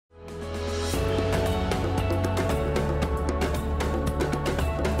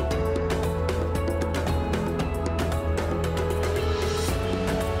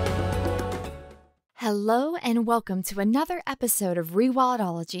Hello and welcome to another episode of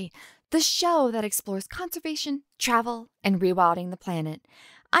Rewildology, the show that explores conservation, travel, and rewilding the planet.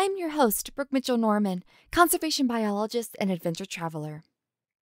 I'm your host, Brooke Mitchell-Norman, conservation biologist and adventure traveler.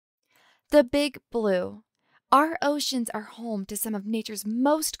 The Big Blue. Our oceans are home to some of nature's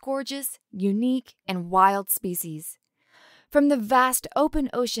most gorgeous, unique, and wild species. From the vast open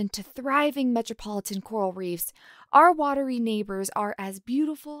ocean to thriving metropolitan coral reefs, our watery neighbors are as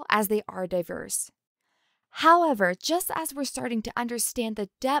beautiful as they are diverse. However, just as we're starting to understand the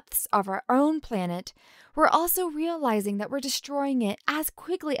depths of our own planet, we're also realizing that we're destroying it as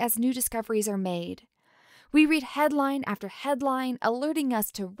quickly as new discoveries are made. We read headline after headline alerting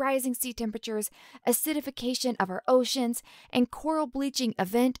us to rising sea temperatures, acidification of our oceans, and coral bleaching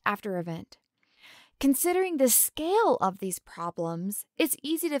event after event. Considering the scale of these problems, it's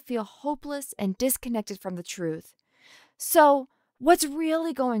easy to feel hopeless and disconnected from the truth. So, what's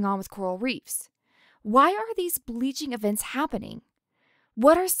really going on with coral reefs? Why are these bleaching events happening?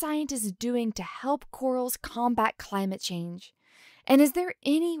 What are scientists doing to help corals combat climate change? And is there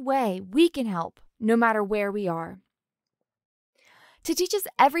any way we can help, no matter where we are? To teach us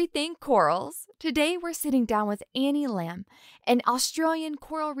everything corals, today we're sitting down with Annie Lamb, an Australian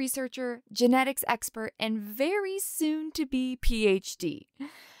coral researcher, genetics expert, and very soon-to-be PhD.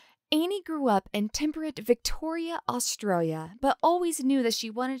 Annie grew up in temperate Victoria, Australia, but always knew that she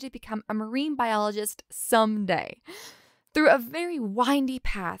wanted to become a marine biologist someday. Through a very windy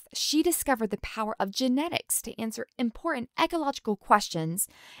path, she discovered the power of genetics to answer important ecological questions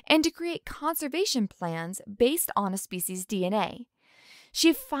and to create conservation plans based on a species' DNA.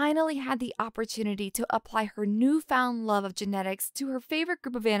 She finally had the opportunity to apply her newfound love of genetics to her favorite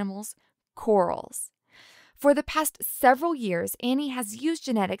group of animals, corals. For the past several years, Annie has used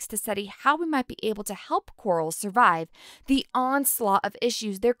genetics to study how we might be able to help corals survive the onslaught of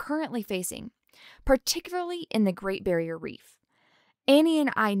issues they're currently facing, particularly in the Great Barrier Reef. Annie and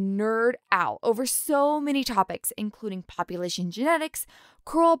I nerd out over so many topics, including population genetics,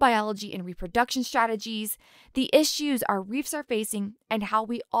 coral biology and reproduction strategies, the issues our reefs are facing, and how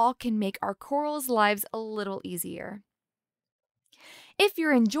we all can make our corals' lives a little easier. If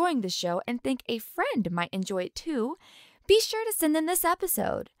you're enjoying the show and think a friend might enjoy it too, be sure to send them this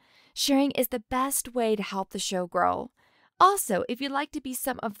episode. Sharing is the best way to help the show grow. Also, if you'd like to be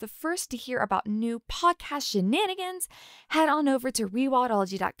some of the first to hear about new podcast shenanigans, head on over to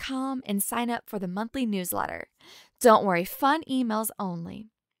rewildology.com and sign up for the monthly newsletter. Don't worry, fun emails only.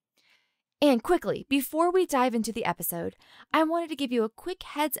 And quickly, before we dive into the episode, I wanted to give you a quick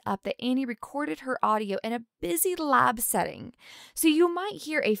heads up that Annie recorded her audio in a busy lab setting, so you might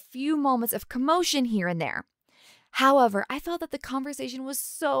hear a few moments of commotion here and there. However, I felt that the conversation was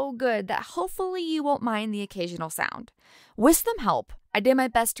so good that hopefully you won't mind the occasional sound. With some help, I did my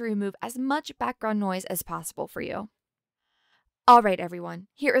best to remove as much background noise as possible for you. All right, everyone,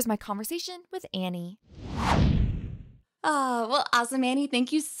 here is my conversation with Annie. Well, awesome, Annie.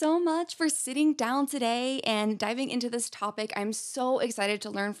 Thank you so much for sitting down today and diving into this topic. I'm so excited to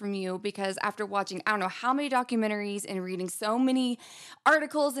learn from you because after watching, I don't know how many documentaries and reading so many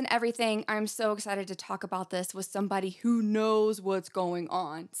articles and everything, I'm so excited to talk about this with somebody who knows what's going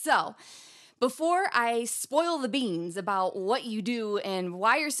on. So, before I spoil the beans about what you do and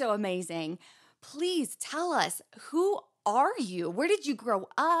why you're so amazing, please tell us, who are you? Where did you grow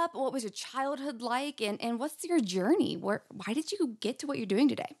up? What was your childhood like? And what's your journey? Why did you get to what you're doing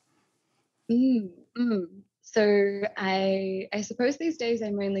today? Mm, mm. So I suppose these days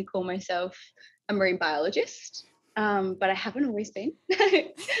I mainly call myself a marine biologist, but I haven't always been.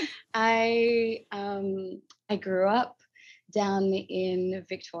 I grew up down in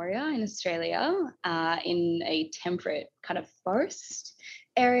Victoria in Australia, in a temperate kind of forest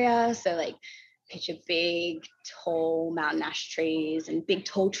area. So like picture big, tall mountain ash trees and big,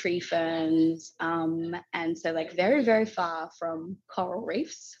 tall tree ferns. And so like very, very far from coral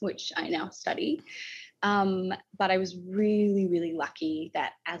reefs, which I now study. But I was really, really lucky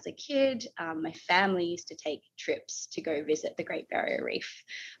that as a kid, my family used to take trips to go visit the Great Barrier Reef.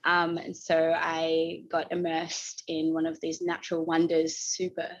 And so I got immersed in one of these natural wonders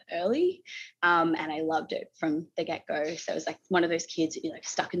super early. And I loved it from the get-go. So it was like one of those kids that you're like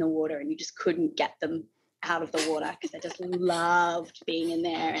stuck in the water and you just couldn't get them out of the water because I just loved being in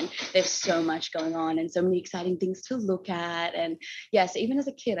there, and there's so much going on and so many exciting things to look at. And yes, even as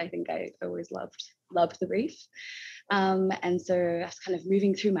a kid, I think I always loved the reef. And so I was kind of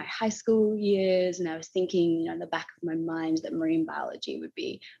moving through my high school years, and I was thinking, in the back of my mind that marine biology would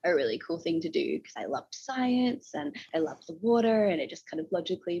be a really cool thing to do because I loved science and I loved the water, and it just kind of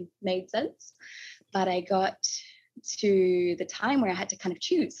logically made sense. But I got to the time where I had to kind of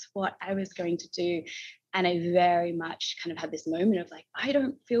choose what I was going to do. And I very much kind of had this moment of like, I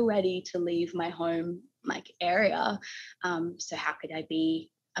don't feel ready to leave my home like area. So how could I be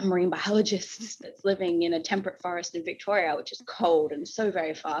a marine biologist that's living in a temperate forest in Victoria, which is cold and so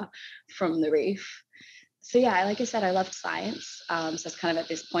very far from the reef? So yeah, like I said, I loved science. So it's kind of at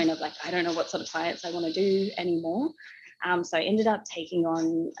this point of like, I don't know what sort of science I want to do anymore. So I ended up taking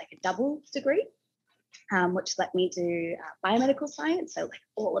on like a double degree, which let me do biomedical science, so like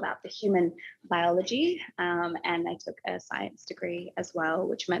all about the human biology. And I took a science degree as well,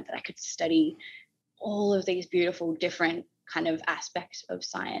 which meant that I could study all of these beautiful different kind of aspects of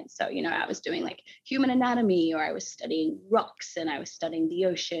science. So, you know, I was doing like human anatomy, or I was studying rocks, and I was studying the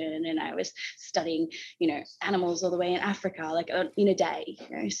ocean, and I was studying, you know, animals all the way in Africa, like in a day,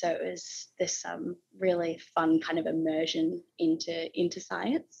 you know. So it was this really fun kind of immersion into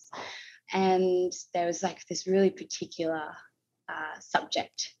science. And there was like this really particular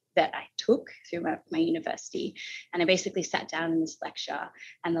subject that I took through my university. And I basically sat down in this lecture,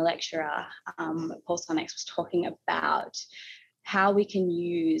 and the lecturer, Paul Sonnex, was talking about how we can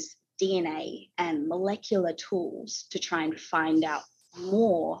use DNA and molecular tools to try and find out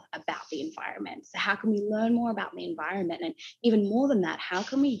more about the environment. So how can we learn more about the environment? And even more than that, how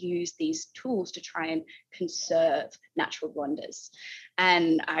can we use these tools to try and conserve natural wonders?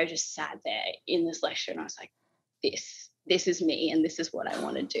 And I just sat there in this lecture and I was like, this is me, and this is what I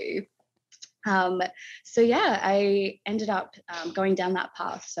want to do. So yeah, I ended up going down that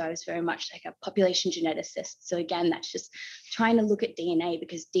path. So I was very much like a population geneticist. So again, that's just trying to look at DNA,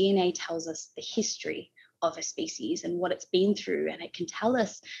 because DNA tells us the history of a species and what it's been through, and it can tell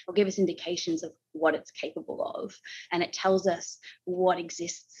us or give us indications of what it's capable of, and it tells us what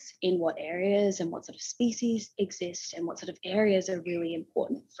exists in what areas and what sort of species exist and what sort of areas are really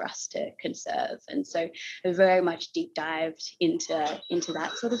important for us to conserve. And so I very much deep dived into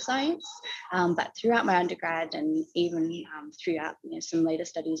that sort of science. But throughout my undergrad, and even throughout, you know, some later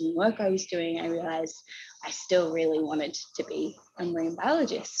studies and work I was doing, I realized I still really wanted to be a marine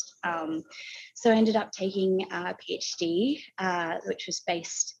biologist. So I ended up taking a PhD, which was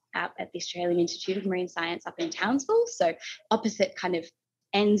based out at the Australian Institute of Marine Science up in Townsville, so opposite kind of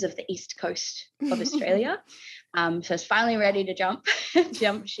ends of the east coast of Australia. So I was finally ready to jump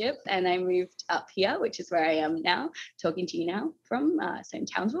ship, and I moved up here, which is where I am now, talking to you now from, so in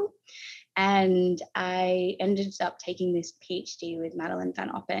Townsville. And I ended up taking this PhD with Madeline Van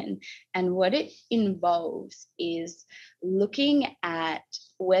Oppen. And what it involves is looking at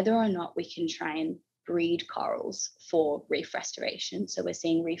whether or not we can try and breed corals for reef restoration. So we're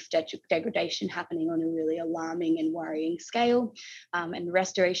seeing reef degradation happening on a really alarming and worrying scale. And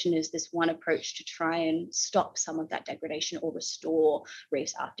restoration is this one approach to try and stop some of that degradation or restore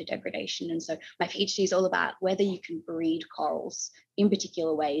reefs after degradation. And so my PhD is all about whether you can breed corals in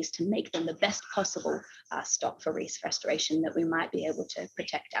particular ways to make them the best possible stock for reef restoration, that we might be able to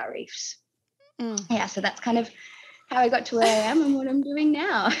protect our reefs. Yeah, so that's kind of how I got to where I am and what I'm doing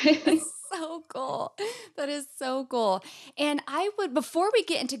now. That's so cool. That is so cool. And I would, before we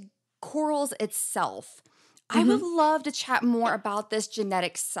get into corals itself, I would love to chat more about this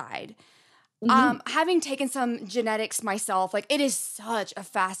genetics side. Having taken some genetics myself, like it is such a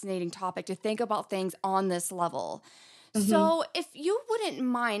fascinating topic to think about things on this level. So, if you wouldn't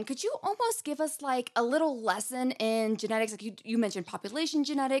mind, could you almost give us like a little lesson in genetics? Like you mentioned population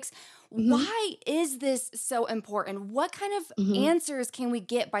genetics. Why is this so important? What kind of answers can we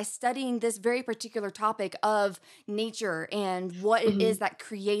get by studying this very particular topic of nature and what it is that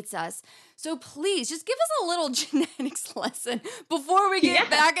creates us? So, please just give us a little genetics lesson before we get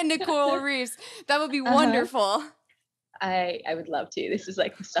back into coral reefs. That would be wonderful. I would love to. This is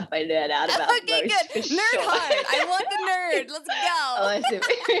like the stuff I nerd out about Okay, most, good. for Nerd sure. hard. I want the nerd. Let's go.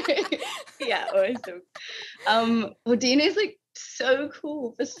 Awesome. Yeah, awesome. Well, DNA is like so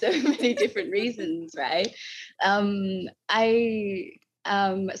cool for so many different reasons, right? So I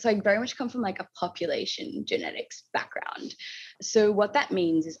very much come from like a population genetics background. So what that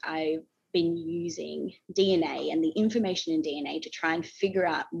means is I've been using DNA and the information in DNA to try and figure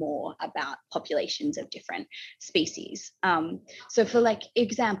out more about populations of different species. So for like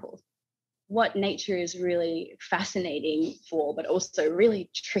example, what nature is really fascinating for, but also really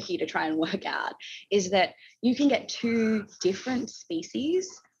tricky to try and work out, is that you can get two different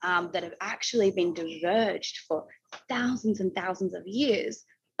species that have actually been diverged for thousands and thousands of years,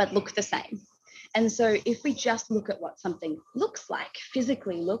 but look the same. And so if we just look at what something looks like,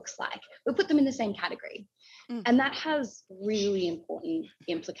 physically looks like, we put them in the same category. And that has really important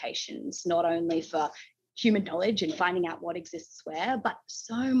implications, not only for human knowledge and finding out what exists where, but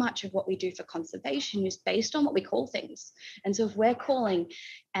so much of what we do for conservation is based on what we call things. And so if we're calling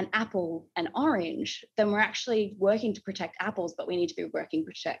an apple an orange, then we're actually working to protect apples, but we need to be working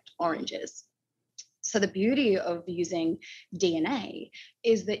to protect oranges. So the beauty of using DNA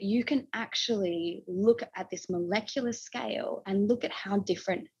is that you can actually look at this molecular scale and look at how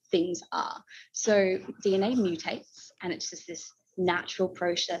different things are. So DNA mutates, and it's just this natural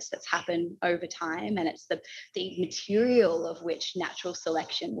process that's happened over time, and it's the material of which natural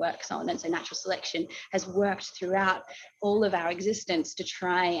selection works on. And so natural selection has worked throughout all of our existence to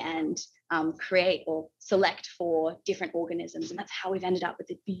try and create or select for different organisms. And that's how we've ended up with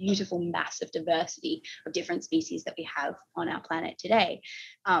the beautiful, massive diversity of different species that we have on our planet today.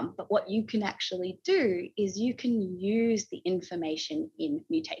 But what you can actually do is you can use the information in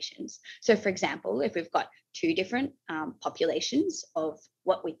mutations. So for example, if we've got two different populations of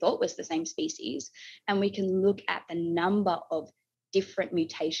what we thought was the same species, and we can look at the number of different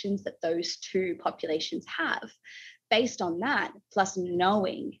mutations that those two populations have, based on that, plus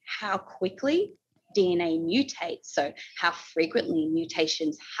knowing how quickly DNA mutates, so how frequently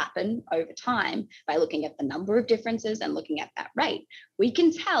mutations happen over time, by looking at the number of differences and looking at that rate, we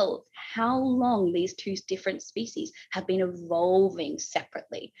can tell how long these two different species have been evolving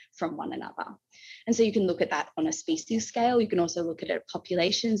separately from one another. And so you can look at that on a species scale. You can also look at it at a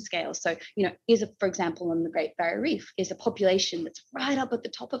population scale. So, is it, for example, on the Great Barrier Reef, is a population that's right up at the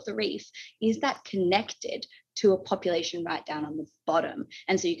top of the reef, is that connected to a population right down on the bottom?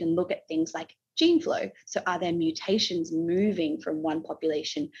 And so you can look at things like gene flow. So are there mutations moving from one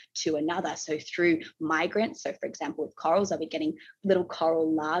population to another? So through migrants, so for example, with corals, are we getting little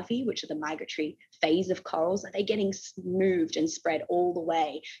coral larvae, which are the migratory phase of corals? Are they getting moved and spread all the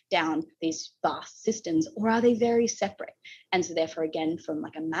way down these vast systems, or are they very separate? And so therefore, again, from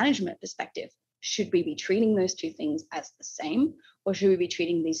like a management perspective, should we be treating those two things as the same, or should we be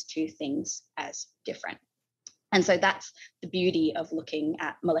treating these two things as different? And so that's the beauty of looking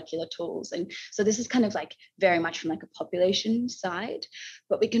at molecular tools. And so this is kind of like very much from like a population side,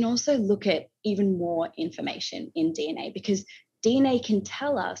 but we can also look at even more information in DNA, because DNA can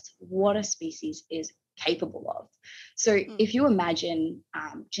tell us what a species is capable of. So if you imagine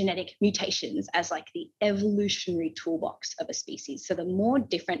genetic mutations as like the evolutionary toolbox of a species, so the more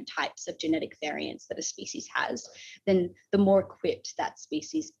different types of genetic variants that a species has, then the more equipped that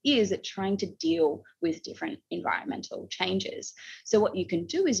species is at trying to deal with different environmental changes. So what you can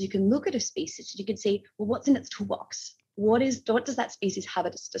do is you can look at a species and you can see, well, what's in its toolbox? What does that species have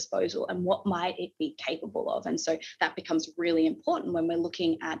at its disposal, and what might it be capable of? And so that becomes really important when we're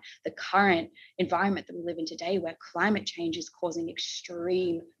looking at the current environment that we live in today, where climate change is causing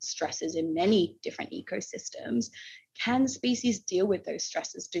extreme stresses in many different ecosystems. Can species deal with those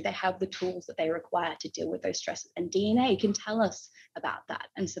stresses? Do they have the tools that they require to deal with those stresses? And DNA can tell us about that.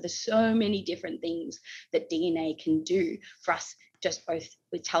 And so there's so many different things that DNA can do for us, just both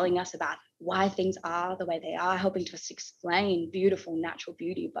with telling us about why things are the way they are, helping to us explain beautiful natural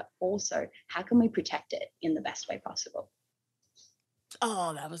beauty, but also how can we protect it in the best way possible.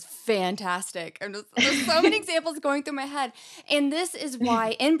 Oh, that was fantastic. There's so many examples going through my head. And this is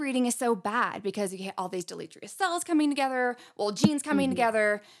why inbreeding is so bad, because you get all these deleterious cells coming together, genes coming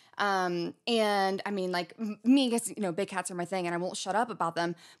together. And I mean, like me, I guess, big cats are my thing and I won't shut up about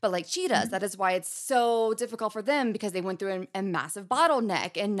them, but like cheetahs, that is why it's so difficult for them, because they went through a massive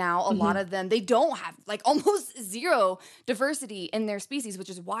bottleneck. And now a lot of them, they don't have like almost zero diversity in their species, which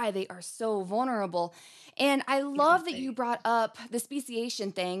is why they are so vulnerable. And I love that you brought up the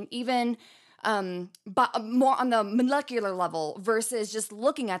speciation thing, even but more on the molecular level versus just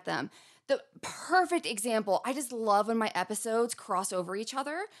looking at them. The perfect example, I just love when my episodes cross over each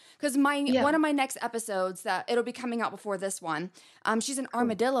other, because one of my next episodes, that it'll be coming out before this one, she's an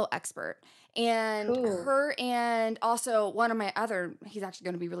armadillo expert. And her, and also one of my other, he's actually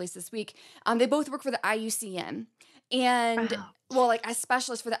going to be released this week, they both work for the IUCN. And like a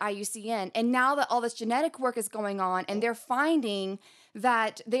specialist for the IUCN. And now that all this genetic work is going on, and they're finding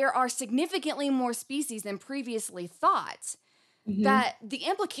that there are significantly more species than previously thought, that the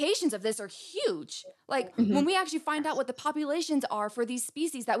implications of this are huge. Like when we actually find out what the populations are for these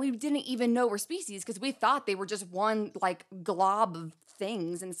species that we didn't even know were species, because we thought they were just one like glob of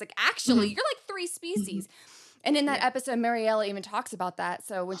things. And it's like, actually, you're like 3 species. And in that episode, Mariella even talks about that.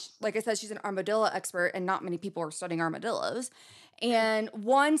 So when like I said, she's an armadillo expert, and not many people are studying armadillos. And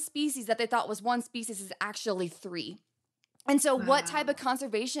one species that they thought was one species is actually 3. And so what type of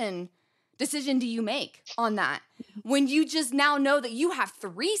conservation decision do you make on that, when you just now know that you have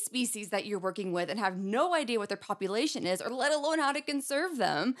 3 species that you're working with and have no idea what their population is, or let alone how to conserve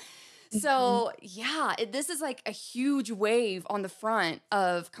them? Mhm. So, yeah, this is like a huge wave on the front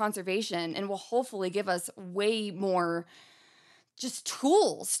of conservation and will hopefully give us way more just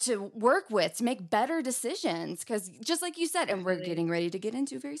tools to work with to make better decisions. Because just like you said, and we're Definitely. getting ready to get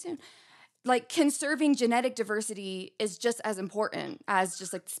into very soon, like conserving genetic diversity is just as important as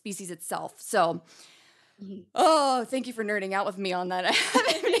just like the species itself. So, Mhm. oh, thank you for nerding out with me on that. I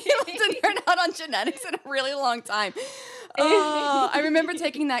haven't been able to nerd out on genetics in a really long time. Oh, I remember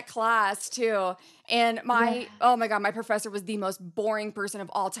taking that class too. And Yeah. oh my God, my professor was the most boring person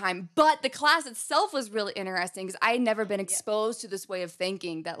of all time. But the class itself was really interesting because I had never been Yeah. exposed to this way of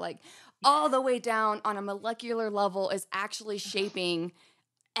thinking that, like, Yeah. all the way down on a molecular level is actually shaping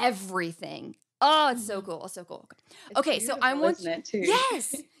everything. Oh, it's so Mhm. cool. It's so cool. It's Okay, so I beautiful, want, isn't it, too?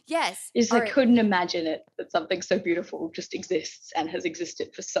 yes, yes. It's All I right. couldn't imagine it that something so beautiful just exists and has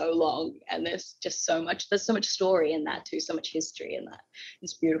existed for so long. And there's so much story in that too, so much history in that.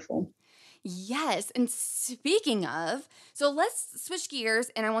 It's beautiful. Yes. And speaking of, so let's switch gears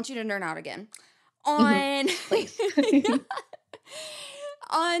and I want you to nerd out again Mhm. on Please.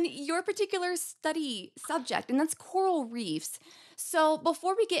 on your particular study subject, and that's coral reefs. So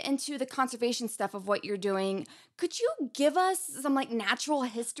before we get into the conservation stuff of what you're doing, could you give us some like natural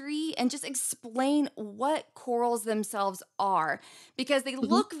history and just explain what corals themselves are? Because they Mhm.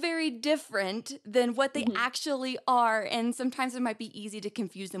 look very different than what they Mhm. actually are, and sometimes it might be easy to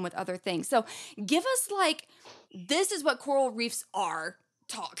confuse them with other things. So give us like, this is what coral reefs are.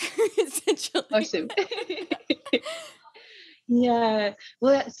 Talk, essentially. Awesome. Yeah.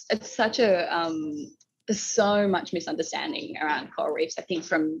 Well, it's such a there's so much misunderstanding around coral reefs, I think,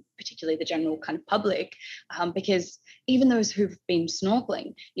 from particularly the general kind of public, because even those who've been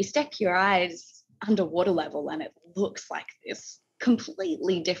snorkeling, you stick your eyes underwater level and it looks like this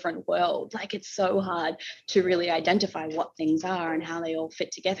completely different world. Like it's so hard to really identify what things are and how they all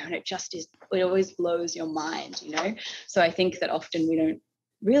fit together. And it always blows your mind, you know? So I think that often we don't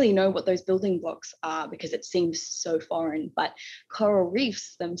really know what those building blocks are because it seems so foreign. But coral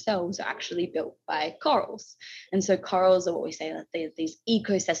reefs themselves are actually built by corals. And so corals are what we say that they're these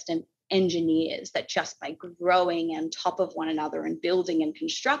ecosystem engineers that just by growing on top of one another and building and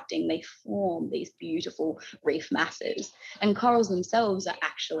constructing, they form these beautiful reef masses. And corals themselves are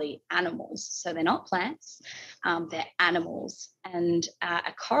actually animals. So they're not plants, they're animals. And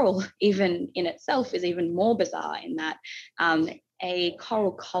a coral, even in itself, is even more bizarre in that a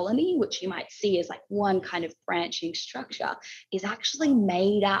coral colony, which you might see as like one kind of branching structure, is actually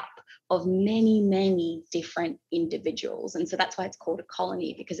made up of many, many different individuals. And so that's why it's called a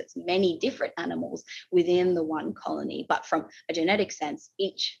colony, because it's many different animals within the one colony. But from a genetic sense,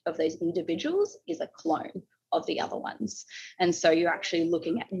 each of those individuals is a clone of the other ones. And so you're actually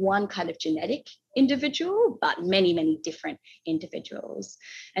looking at one kind of genetic individual, but many, many different individuals.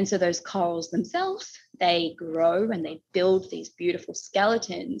 And so those corals themselves, they grow and they build these beautiful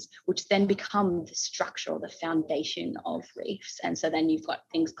skeletons, which then become the structure or the foundation of reefs. And so then you've got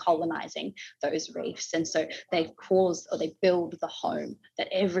things colonizing those reefs. And so they cause or they build the home that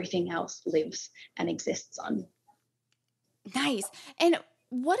everything else lives and exists on. Nice. And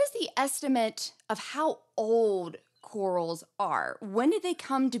what is the estimate of how old corals are? When did they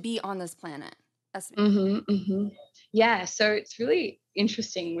come to be on this planet? Estimate. Mm-hmm, mm-hmm. Yeah, so it's really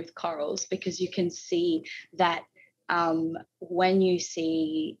interesting with corals because you can see that when you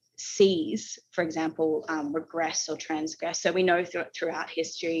see seas, for example, regress or transgress. So we know throughout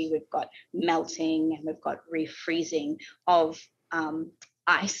history we've got melting and we've got refreezing of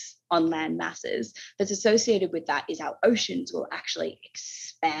ice on land masses. That's associated with that is our oceans will actually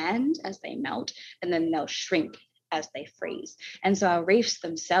expand as they melt and then they'll shrink as they freeze. And so our reefs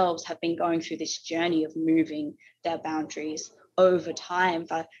themselves have been going through this journey of moving their boundaries over time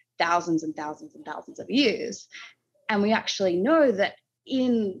for thousands and thousands and thousands of years. And we actually know that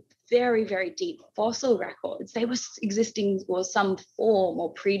in very, very deep fossil records, they were existing, or some form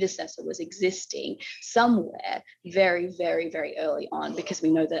or predecessor was existing somewhere very, very, very early on, because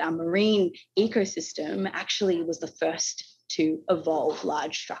we know that our marine ecosystem actually was the first to evolve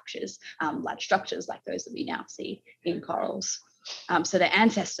large structures like those that we now see in corals. So their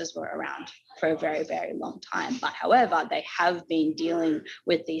ancestors were around for a very, very long time. But however, they have been dealing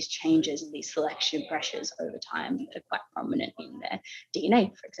with these changes and these selection pressures over time that are quite prominent in their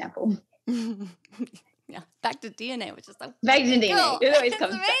DNA, for example. Yeah, back to DNA, which is so Back to fucking DNA. cool. It always It's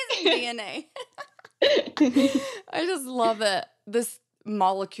comes amazing DNA. I just love it. This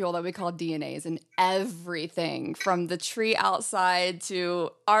molecule that we call DNA is in everything from the tree outside to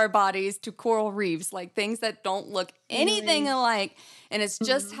our bodies to coral reefs, like things that don't look anything Really? alike. And it's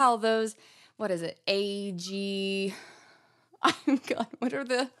just Mhm. how those, what is it? AG. I'm God, what are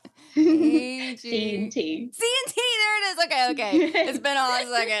the C and A-G. T. C&T, there it is. Okay. It's been a hot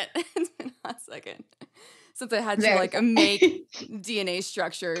second. It's been a hot second. Since I had to Very like fun. make DNA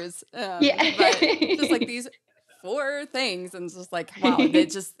structures. Yeah. But just like these 4 things, and it's just like, wow, that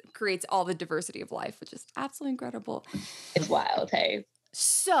just creates all the diversity of life, which is absolutely incredible. It's wild, hey.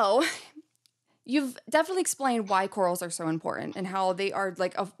 So you've definitely explained why corals are so important and how they are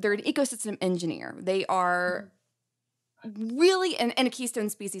like, they're an ecosystem engineer. They are really, and a keystone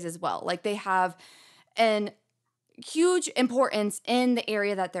species as well. Like they have an huge importance in the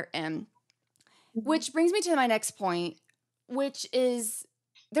area that they're in. Which brings me to my next point, which is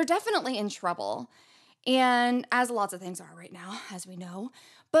they're definitely in trouble. And as lots of things are right now, as we know.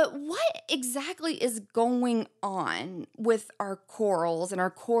 But what exactly is going on with our corals and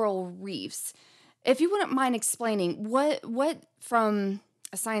our coral reefs? If you wouldn't mind explaining what from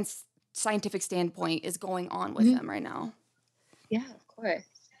a scientific standpoint is going on with them right now. Yeah, of course.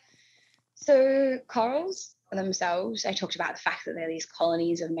 So corals themselves, I talked about the fact that they're these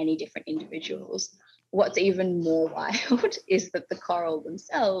colonies of many different individuals. What's even more wild is that the coral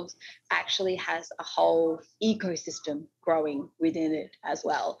themselves actually has a whole ecosystem growing within it as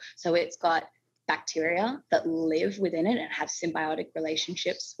well. So it's got bacteria that live within it and have symbiotic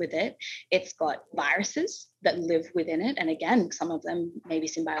relationships with it. It's got viruses that live within it. And again, some of them may be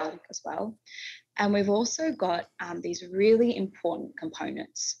symbiotic as well. And we've also got these really important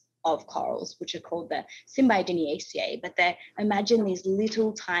components of corals, which are called the Symbiodiniaceae, but imagine these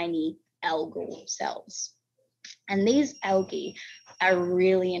little tiny algal cells. And these algae are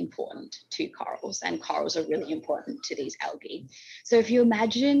really important to corals, and corals are really important to these algae. So if you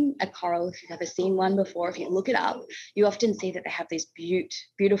imagine a coral, if you've ever seen one before, if you look it up, you often see that they have these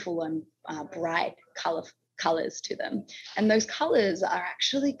beautiful and bright colors to them. And those colors are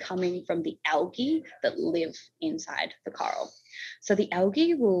actually coming from the algae that live inside the coral. So the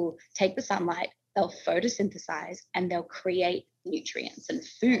algae will take the sunlight, they'll photosynthesize, and they'll create nutrients and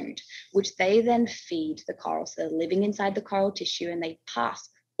food, which they then feed the coral. So they're living inside the coral tissue, and they pass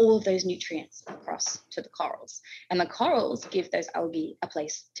all of those nutrients across to the corals. And the corals give those algae a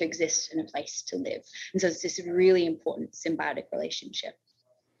place to exist and a place to live. And so it's this really important symbiotic relationship.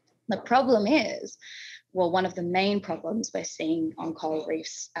 The problem is, well, one of the main problems we're seeing on coral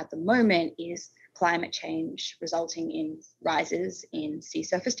reefs at the moment is climate change resulting in rises in sea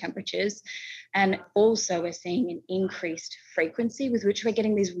surface temperatures. And also we're seeing an increased frequency with which we're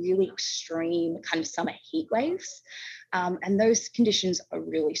getting these really extreme kind of summer heat waves. And those conditions are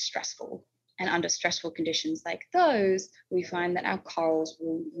really stressful. And under stressful conditions like those, we find that our corals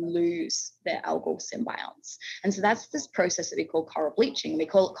will lose their algal symbionts. And so that's this process that we call coral bleaching. We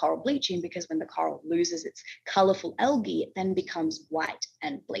call it coral bleaching because when the coral loses its colorful algae, it then becomes white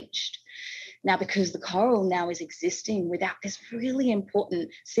and bleached. Now, because the coral now is existing without this really important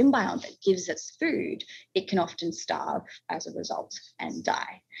symbiont that gives it food, it can often starve as a result and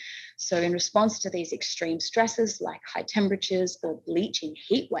die. So in response to these extreme stresses like high temperatures or bleaching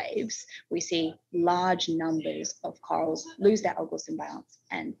heat waves, we see large numbers of corals lose their algal symbionts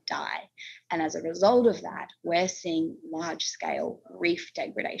and die. And as a result of that, we're seeing large-scale reef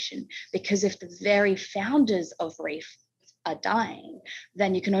degradation, because if the very founders of reef are dying,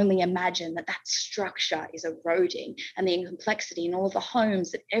 then you can only imagine that that structure is eroding, and the complexity in all of the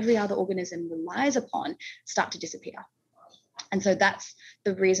homes that every other organism relies upon start to disappear. And so that's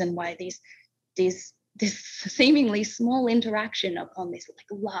the reason why this seemingly small interaction upon these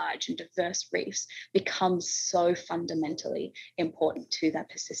like large and diverse reefs becomes so fundamentally important to that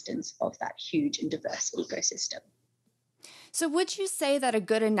persistence of that huge and diverse ecosystem. So would you say that a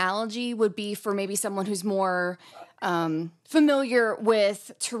good analogy would be for maybe someone who's more familiar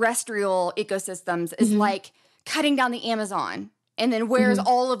with terrestrial ecosystems is like cutting down the Amazon? And then where's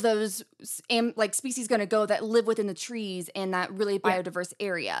all of those like species going to go that live within the trees in that really biodiverse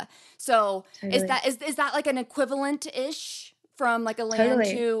area? So is that like an equivalent-ish from like a land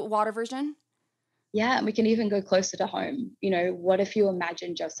to water version? Yeah, and we can even go closer to home. You know, what if you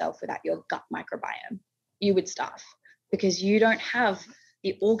imagined yourself without your gut microbiome? You would starve, because you don't have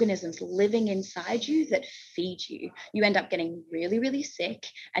the organisms living inside you that feed you. You end up getting really, really sick,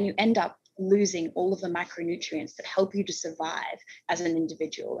 and you end up losing all of the micronutrients that help you to survive as an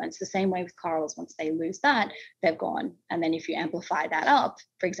individual. And it's the same way with corals. Once they lose that, they're gone. And then if you amplify that up,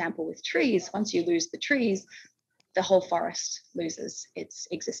 for example, with trees, once you lose the trees, the whole forest loses its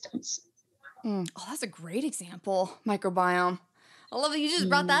existence. Oh, that's a great example, microbiome. I love that you just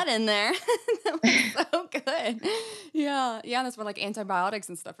brought that in there. That was so good. Yeah, that's where like antibiotics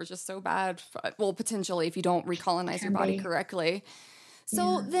and stuff are just so bad. Well, potentially if you don't recolonize your body correctly.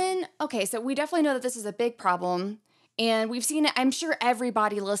 So then, okay, so we definitely know that this is a big problem. And we've seen it. I'm sure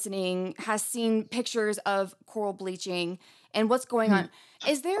everybody listening has seen pictures of coral bleaching and what's going on.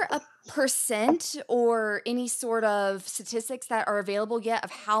 Is there a percent or any sort of statistics that are available yet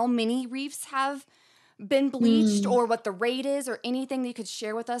of how many reefs have been bleached Mm, or what the rate is or anything that you could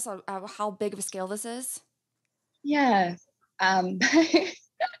share with us on how big of a scale this is? yeah. Um,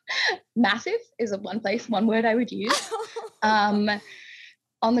 Massive is one word I would use. Um,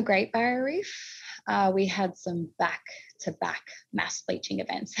 on the Great Barrier Reef, we had some back-to-back mass bleaching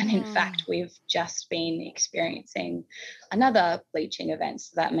events. And in fact, we've just been experiencing another bleaching event.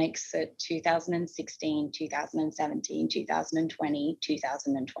 So that makes it 2016, 2017, 2020,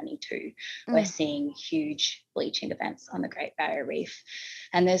 2022. We're seeing huge bleaching events on the Great Barrier Reef.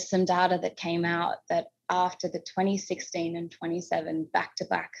 And there's some data that came out that after the 2016 and 27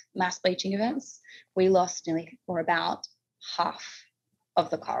 back-to-back mass bleaching events, we lost nearly or about half of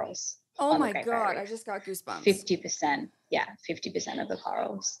the corals. Oh On the my Great Barrier God, I Reef. just got goosebumps. 50%. Yeah, 50% of the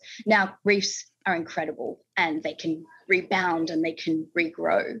corals. Now, reefs are incredible and they can rebound and they can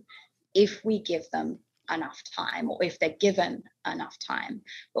regrow if we give them enough time or if they're given enough time.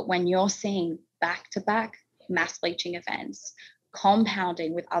 But when you're seeing back-to-back mass bleaching events,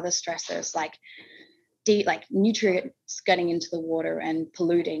 compounding with other stressors like nutrients getting into the water and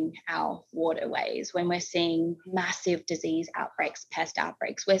polluting our waterways, when we're seeing massive disease outbreaks, pest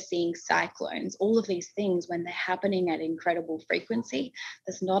outbreaks, we're seeing cyclones, all of these things, when they're happening at incredible frequency,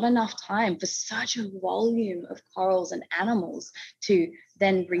 there's not enough time for such a volume of corals and animals to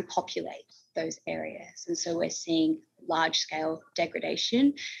then repopulate those areas. And so we're seeing large scale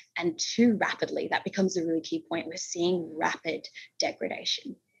degradation, and too rapidly. That becomes a really key point. We're seeing rapid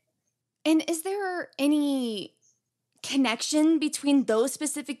degradation. And is there any connection between those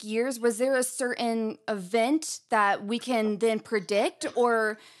specific years? Was there a certain event that we can then predict,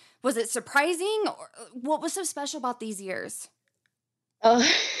 or was it surprising? Or what was so special about these years? Oh,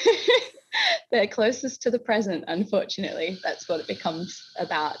 they're closest to the present, unfortunately. That's what it becomes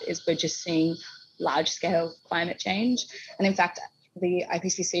about, is we're just seeing large scale climate change. And in fact, the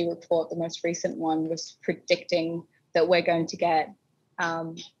IPCC report, the most recent one, was predicting that we're going to get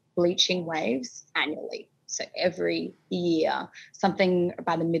bleaching waves annually. So every year, something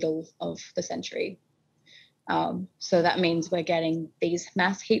by the middle of the century. So that means we're getting these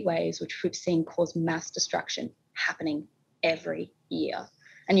mass heat waves, which we've seen cause mass destruction, happening every year.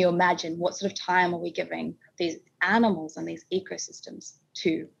 And you imagine, what sort of time are we giving these animals and these ecosystems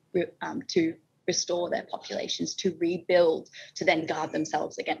to restore their populations, to rebuild, to then guard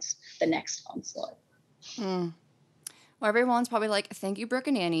themselves against the next onslaught? Well, everyone's probably like, thank you, Brooke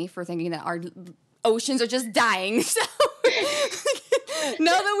and Annie, for thinking that our oceans are just dying. So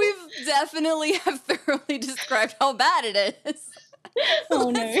now that we've definitely have thoroughly described how bad it is.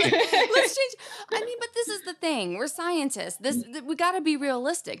 Oh no. Let's change. I mean, but this is the thing. We're scientists. We got to be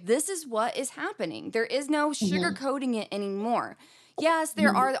realistic. This is what is happening. There is no sugarcoating it anymore. Yes,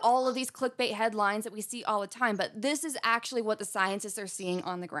 there are all of these clickbait headlines that we see all the time, but this is actually what the scientists are seeing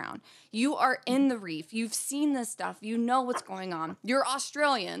on the ground. You are in the reef. You've seen this stuff. You know what's going on. You're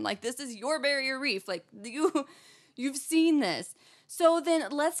Australian. Like, this is your barrier reef. Like, you've seen this. So then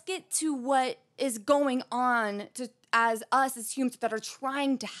let's get to what is going on as us as humans that are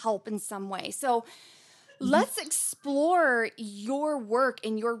trying to help in some way. So let's explore your work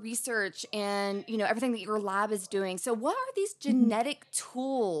and your research and, everything that your lab is doing. So what are these genetic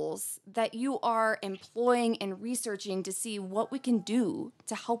tools that you are employing and researching to see what we can do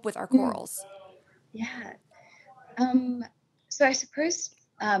to help with our corals? Yeah. So I suppose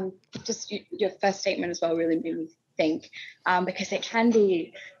just your first statement as well really made me think, because it can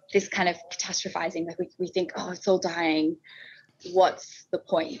be this kind of catastrophizing, like we think, oh, it's all dying, what's the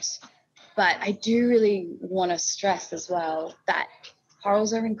point? But I do really want to stress as well that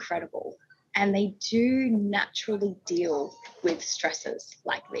corals are incredible and they do naturally deal with stresses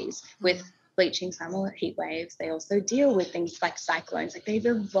like these, with bleaching, summer heat waves. They also deal with things like cyclones. Like, they've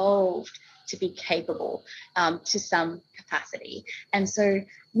evolved to be capable to some capacity. And so,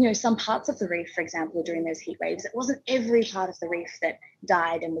 some parts of the reef, for example, during those heat waves, it wasn't every part of the reef that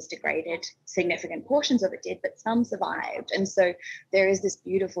died and was degraded. Significant portions of it did, but some survived. And so there is this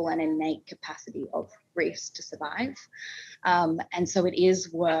beautiful and innate capacity of reefs to survive. And so it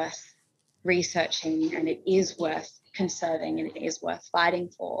is worth researching, and it is worth conserving, and it is worth fighting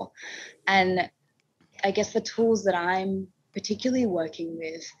for. And I guess the tools that I'm particularly working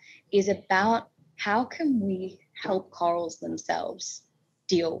with is about how can we help corals themselves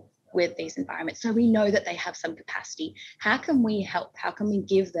deal with these environments. So we know that they have some capacity. How can we help? How can we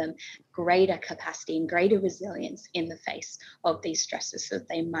give them greater capacity and greater resilience in the face of these stresses so that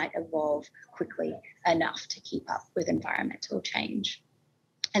they might evolve quickly enough to keep up with environmental change?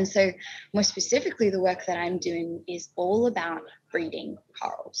 And so more specifically, the work that I'm doing is all about breeding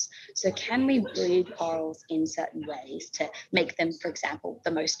corals. So can we breed corals in certain ways to make them, for example,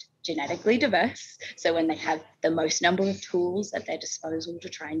 the most genetically diverse? So when they have the most number of tools at their disposal to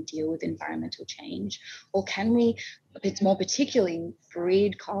try and deal with environmental change? Or can we, it's more particularly,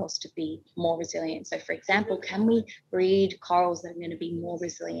 breed corals to be more resilient? So for example, can we breed corals that are going to be more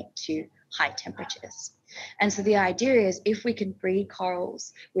resilient to high temperatures? And so the idea is if we can breed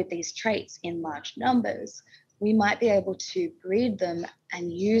corals with these traits in large numbers, we might be able to breed them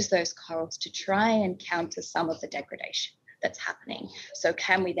and use those corals to try and counter some of the degradation that's happening. So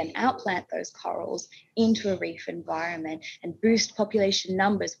can we then outplant those corals into a reef environment and boost population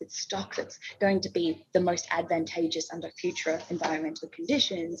numbers with stock that's going to be the most advantageous under future environmental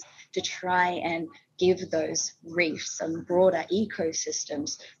conditions to try and give those reefs and broader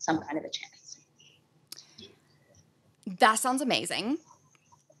ecosystems some kind of a chance? That sounds amazing.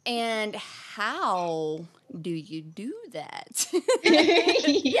 And how do you do that?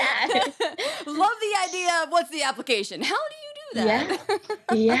 Yeah. Love the idea of what's the application. How do you do that?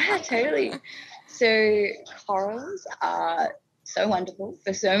 Yeah, totally. So corals are so wonderful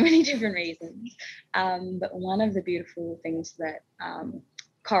for so many different reasons. But one of the beautiful things that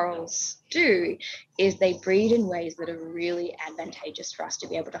corals do is they breed in ways that are really advantageous for us to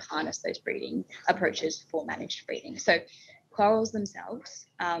be able to harness those breeding approaches for managed breeding. So corals themselves,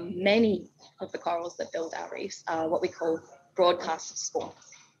 many of the corals that build our reefs are what we call broadcast spawn.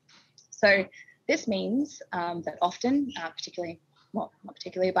 So this means that often, particularly, well, not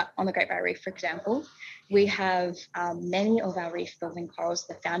particularly, but on the Great Barrier Reef, for example, we have many of our reef building corals,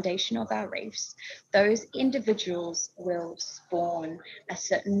 the foundation of our reefs. Those individuals will spawn a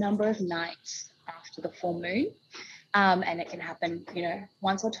certain number of nights after the full moon. And it can happen,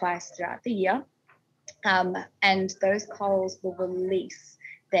 once or twice throughout the year. And those corals will release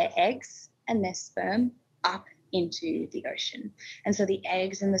their eggs and their sperm up into the ocean. And so the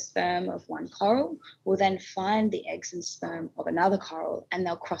eggs and the sperm of one coral will then find the eggs and sperm of another coral, and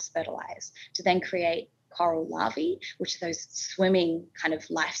they'll cross-fertilize to then create coral larvae, which are those swimming kind of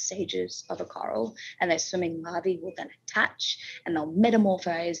life stages of a coral. And those swimming larvae will then attach and they'll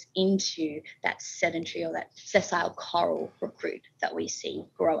metamorphose into that sedentary or that sessile coral recruit that we see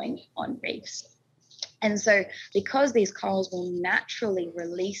growing on reefs. And so because these corals will naturally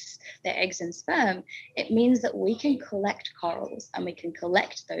release their eggs and sperm, it means that we can collect corals and we can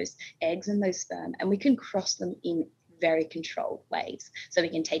collect those eggs and those sperm and we can cross them in very controlled ways. So we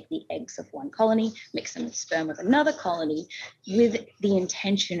can take the eggs of one colony, mix them with sperm of another colony with the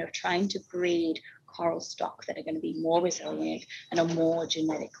intention of trying to breed coral stock that are going to be more resilient and are more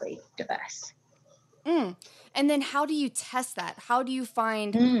genetically diverse. And then how do you test that? How do you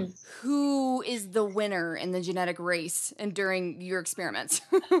find who is the winner in the genetic race and during your experiments?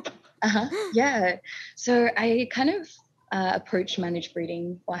 Yeah. So I kind of approach managed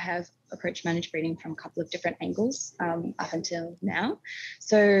breeding, or have approached managed breeding from a couple of different angles up until now.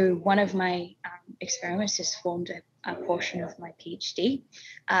 So one of my experiments just formed a portion of my PhD,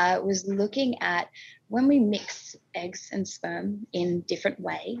 was looking at when we mix eggs and sperm in different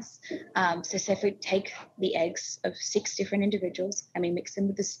ways. So say if we take the eggs of 6 different individuals and we mix them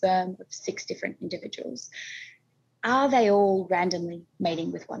with the sperm of 6 different individuals, are they all randomly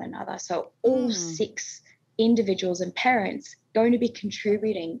mating with one another? So all 6 individuals and parents going to be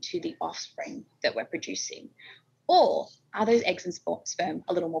contributing to the offspring that we're producing? Or are those eggs and sperm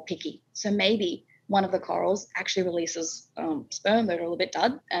a little more picky? So maybe one of the corals actually releases sperm that are a little bit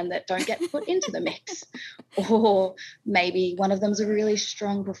dud and that don't get put into the mix. Or maybe one of them's a really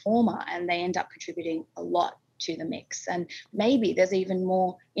strong performer and they end up contributing a lot to the mix. And maybe there's even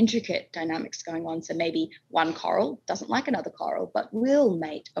more intricate dynamics going on. So maybe one coral doesn't like another coral, but will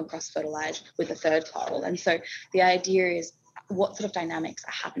mate or cross-fertilize with a third coral. And so the idea is, what sort of dynamics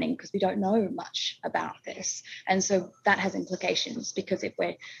are happening, because we don't know much about this. And so that has implications, because if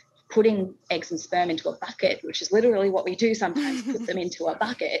we're putting eggs and sperm into a bucket, which is literally what we do sometimes, put them into a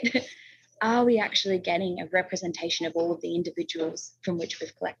bucket, are we actually getting a representation of all of the individuals from which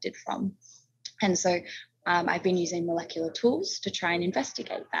we've collected from? And so I've been using molecular tools to try and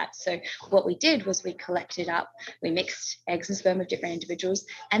investigate that. So what we did was we collected up, we mixed eggs and sperm of different individuals,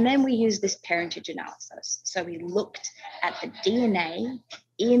 and then we used this parentage analysis. So we looked at the DNA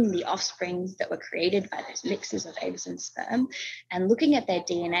in the offspring that were created by those mixes of eggs and sperm, and looking at their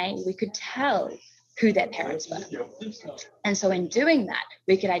DNA, we could tell who their parents were. And so in doing that,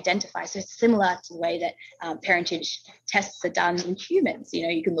 we could identify, so it's similar to the way that parentage tests are done in humans.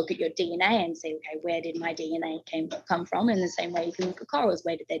 You can look at your DNA and say, okay, where did my DNA come from? In the same way you can look at corals,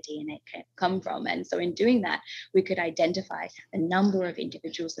 where did their DNA come from? And so in doing that, we could identify the number of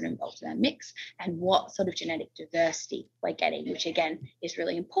individuals that are involved in that mix and what sort of genetic diversity we're getting, which again is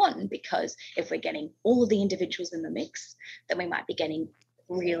really important, because if we're getting all of the individuals in the mix, then we might be getting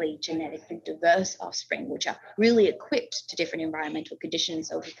really genetically diverse offspring, which are really equipped to different environmental conditions.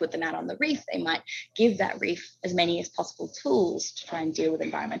 So if we put them out on the reef, they might give that reef as many as possible tools to try and deal with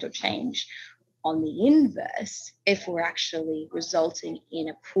environmental change. On the inverse, if we're actually resulting in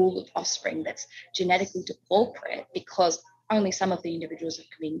a pool of offspring that's genetically depauperate because only some of the individuals have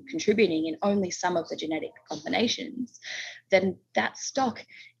been contributing in only some of the genetic combinations, then that stock,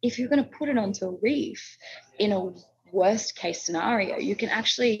 if you're going to put it onto a reef in a worst case scenario, you can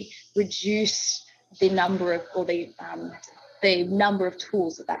actually reduce the number of, or the number of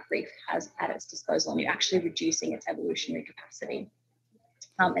tools that reef has at its disposal, and you're actually reducing its evolutionary capacity.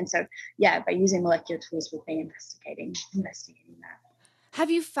 And so, by using molecular tools, we've been investigating that.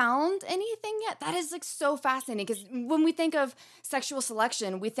 Have you found anything yet? That is so fascinating, because when we think of sexual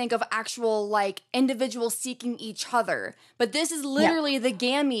selection, we think of actual individuals seeking each other, but this is literally the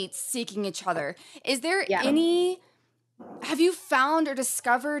gametes seeking each other. Is there have you found or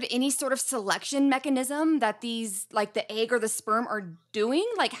discovered any sort of selection mechanism that these, the egg or the sperm, are doing?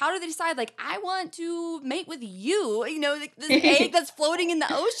 How do they decide, I want to mate with you? This egg that's floating in the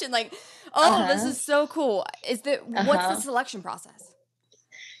ocean. This is so cool. What's the selection process?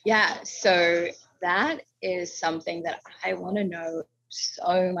 Yeah, so that is something that I want to know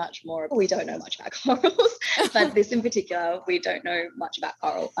so much more. We don't know much about corals, but this in particular, we don't know much about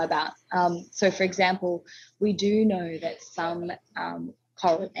coral. So for example, we do know that some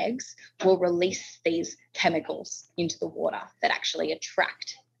coral eggs will release these chemicals into the water that actually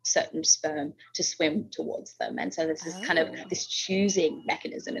attract certain sperm to swim towards them. And so there's this kind of this choosing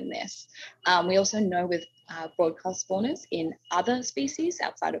mechanism in this. We also know with broadcast spawners in other species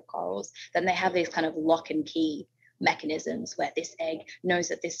outside of corals, then they have these kind of lock and key mechanisms where this egg knows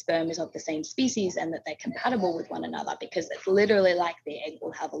that this sperm is of the same species and that they're compatible with one another, because it's literally like the egg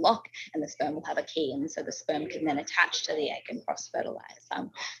will have a lock and the sperm will have a key, and so the sperm can then attach to the egg and cross-fertilize.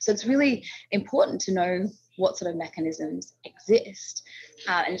 So it's really important to know what sort of mechanisms exist,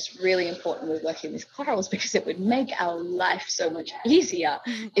 and it's really important with working with corals, because it would make our life so much easier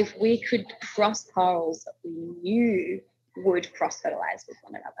if we could cross corals that we knew would cross-fertilize with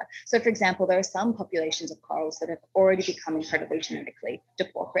one another. So, for example, there are some populations of corals that have already become incredibly genetically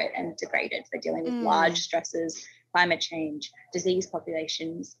depauperate and degraded. They're dealing with large stresses, climate change, disease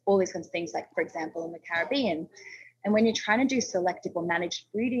populations, all these kinds of things, like, for example, in the Caribbean. And when you're trying to do selective or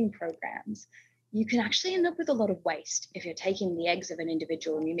managed breeding programs, you can actually end up with a lot of waste if you're taking the eggs of an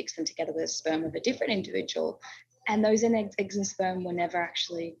individual and you mix them together with a sperm of a different individual. And those eggs and sperm were never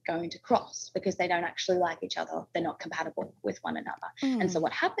actually going to cross because they don't actually like each other. They're not compatible with one another. And so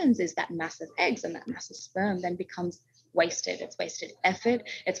what happens is that mass of eggs and that mass of sperm then becomes wasted. It's wasted effort,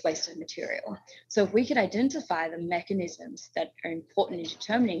 it's wasted material. So if we could identify the mechanisms that are important in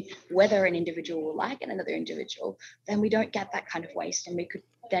determining whether an individual will like another individual, then we don't get that kind of waste, and we could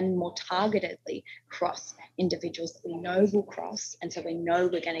then more targetedly cross individuals that we know will cross. And so we know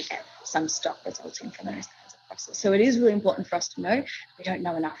we're going to get some stock resulting from those kinds of crosses. So it is really important for us to know. We don't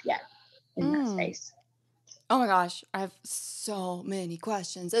know enough yet in that space. Oh my gosh, I have so many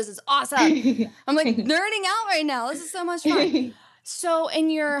questions. This is awesome. I'm nerding out right now. This is so much fun. So in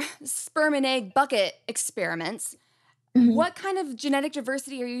your sperm and egg bucket experiments, what kind of genetic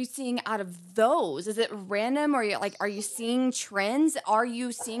diversity are you seeing out of those? Is it random, or are you seeing trends? Are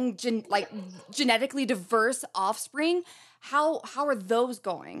you seeing genetically diverse offspring? How are those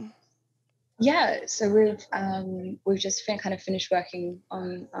going? Yeah, so we've just kind of finished working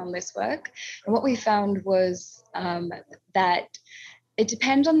on this work, and what we found was that it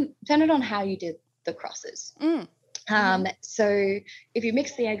depended on how you did the crosses. So if you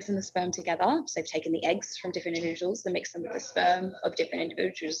mix the eggs and the sperm together, so you've taken the eggs from different individuals and mix them with the sperm of different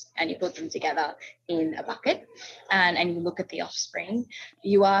individuals, and you put them together in a bucket, and you look at the offspring,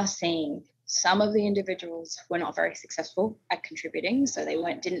 you are seeing some of the individuals were not very successful at contributing, so they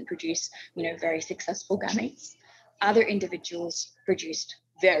didn't produce, very successful gametes. Other individuals produced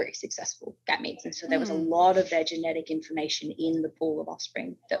very successful gametes, and so there was a lot of their genetic information in the pool of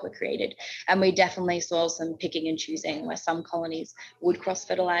offspring that were created. And we definitely saw some picking and choosing, where some colonies would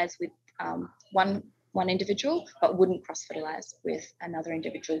cross-fertilize with one individual, but wouldn't cross-fertilize with another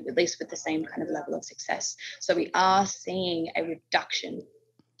individual, at least with the same kind of level of success. So we are seeing a reduction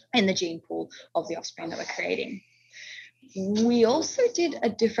in the gene pool of the offspring that we're creating. We also did a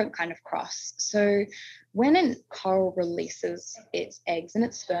different kind of cross. So when a coral releases its eggs and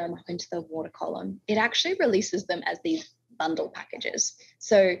its sperm up into the water column, it actually releases them as these bundle packages.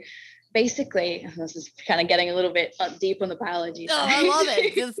 So basically, this is kind of getting a little bit deep on the biology Oh, side. I love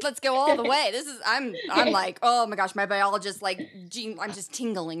it. Let's go all the way. I'm like, oh my gosh, my biologist, like, gene, I'm just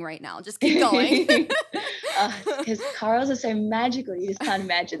tingling right now. Just keep going. Because corals are so magical. You just can't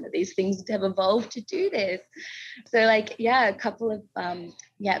imagine that these things have evolved to do this. So like, yeah, a couple of,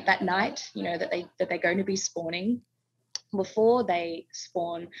 that night, that they're going to be spawning, before they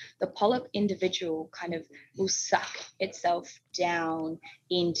spawn, the polyp individual kind of will suck itself down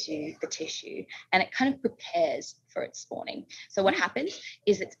into the tissue, and it kind of prepares for its spawning. So what happens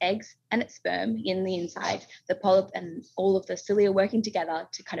is its eggs and its sperm in the inside, the polyp and all of the cilia working together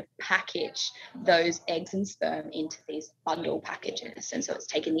to kind of package those eggs and sperm into these bundle packages. And so it's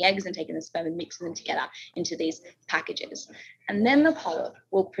taking the eggs and taking the sperm and mixing them together into these packages. And then the polyp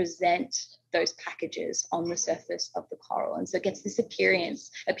will present those packages on the surface of the coral. And so it gets this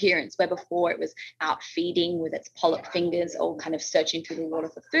appearance where before it was out feeding with its polyp fingers all kind of searching through the water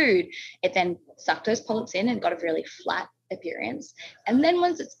for food. It then sucked those polyps in and got a really flat appearance. And then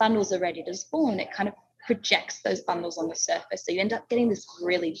once its bundles are ready to spawn, it kind of projects those bundles on the surface. So you end up getting this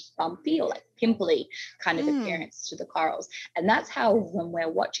really bumpy or like pimply kind of appearance to the corals. And that's how, when we're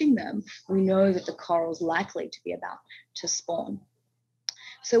watching them, we know that the coral's likely to be about to spawn.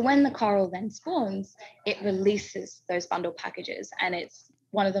 So when the coral then spawns, it releases those bundle packages, and it's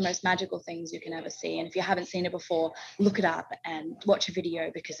one of the most magical things you can ever see. And if you haven't seen it before, look it up and watch a video,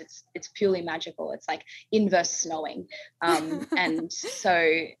 because it's purely magical. It's like inverse snowing. And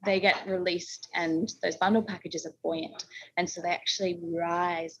so they get released, and those bundle packages are buoyant. And so they actually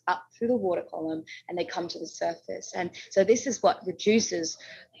rise up through the water column and they come to the surface. And so this is what reduces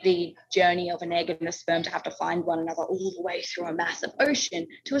the journey of an egg and a sperm to have to find one another all the way through a massive ocean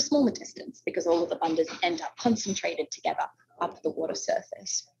to a smaller distance, because all of the bundles end up concentrated together up the water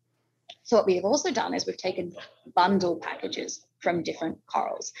surface. So what we have also done is we've taken bundle packages from different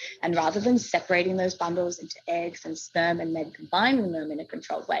corals, and rather than separating those bundles into eggs and sperm and then combining them in a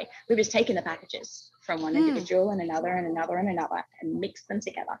controlled way, we've just taken the packages from one individual and another and another and another and mixed them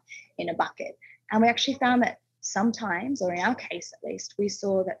together in a bucket. And we actually found that sometimes, or in our case at least, we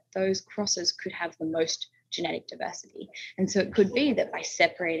saw that those crosses could have the most genetic diversity. And so it could be that by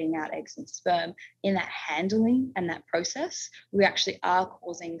separating out eggs and sperm in that handling and that process, we actually are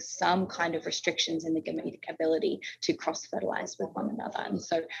causing some kind of restrictions in the gametic ability to cross-fertilize with one another. And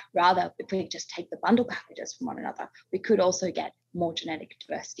so rather, if we just take the bundle packages from one another, we could also get more genetic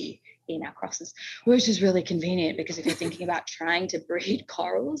diversity in our crosses, which is really convenient, because if you're thinking about trying to breed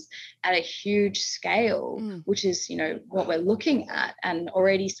corals at a huge scale, which is, what we're looking at, and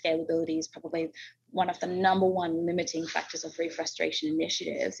already scalability is probably one of the number one limiting factors of reef restoration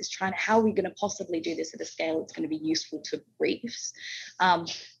initiatives, is how are we going to possibly do this at a scale that's going to be useful to reefs?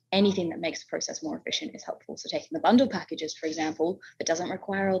 Anything that makes the process more efficient is helpful. So taking the bundle packages, for example, that doesn't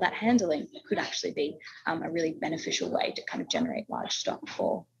require all that handling, could actually be a really beneficial way to kind of generate large stock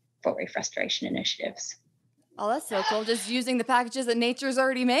for reef restoration initiatives. Oh, that's so cool. Just using the packages that nature's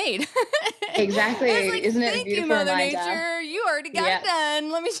already made. Exactly. Like, isn't it a thank beautiful you, Mother reminder? Nature. You already got it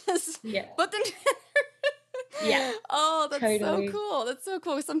done. Let me just put them together. Yeah. Oh, that's totally. so cool. That's so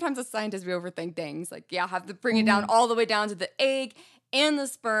cool. Sometimes as scientists, we overthink things. Like, have to bring it down all the way down to the egg and the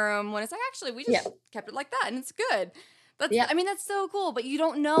sperm, when it's like, actually, we just kept it like that and it's good. I mean, that's so cool, but you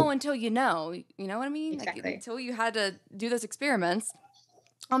don't know until you know. You know what I mean? Exactly. Like, until you had to do those experiments.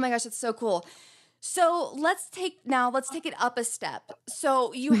 Oh my gosh, that's so cool. So let's take it up a step.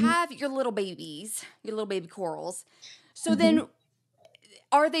 So you have your little baby corals. So then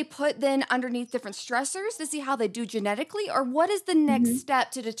are they put then underneath different stressors to see how they do genetically? Or what is the next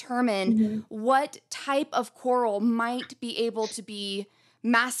step to determine what type of coral might be able to be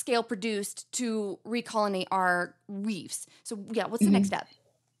mass scale produced to recolonate our reefs? So what's the next step?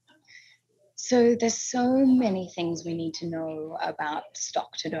 So there's so many things we need to know about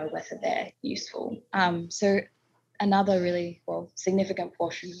stock to know whether they're useful. So another really significant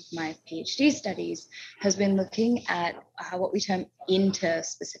portion of my PhD studies has been looking at what we term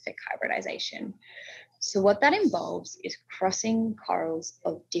interspecific hybridization. So what that involves is crossing corals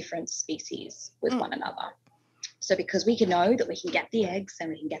of different species with one another. So because we can know that we can get the eggs and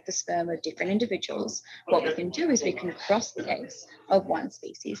we can get the sperm of different individuals, what we can do is we can cross the eggs of one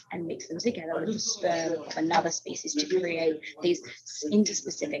species and mix them together with the sperm of another species to create these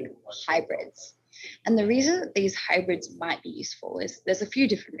interspecific hybrids. And the reason that these hybrids might be useful is there's a few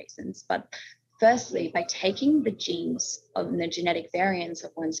different reasons, but Firstly, by taking the genes of the genetic variants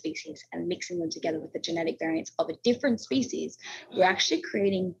of one species and mixing them together with the genetic variants of a different species, we're actually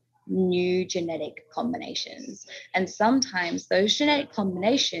creating new genetic combinations. And sometimes those genetic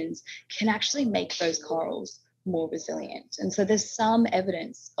combinations can actually make those corals more resilient. And so there's some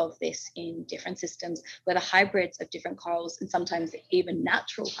evidence of this in different systems where the hybrids of different corals, and sometimes even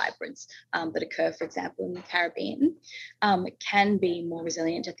natural hybrids that occur, for example, in the Caribbean, can be more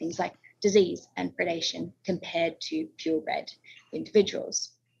resilient to things like disease and predation compared to purebred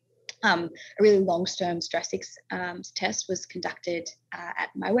individuals. A really long-term stress test was conducted at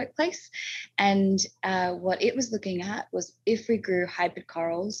my workplace, and what it was looking at was if we grew hybrid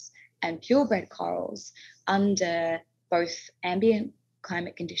corals and purebred corals under both ambient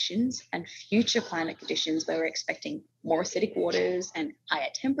climate conditions and future climate conditions where we're expecting more acidic waters and higher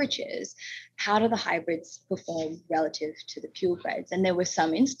temperatures, how do the hybrids perform relative to the purebreds? And there were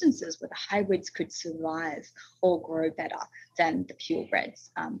some instances where the hybrids could survive or grow better than the purebreds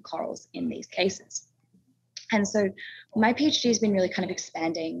corals in these cases. And so my PhD has been really kind of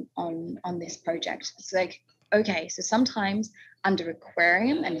expanding on this project. It's like, okay, so sometimes under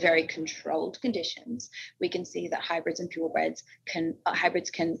aquarium and very controlled conditions, we can see that hybrids and purebreds can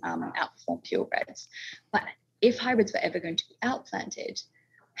outperform purebreds. But if hybrids were ever going to be outplanted,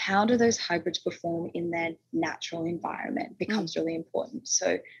 how do those hybrids perform in their natural environment becomes really important.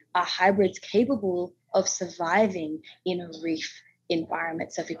 So are hybrids capable of surviving in a reef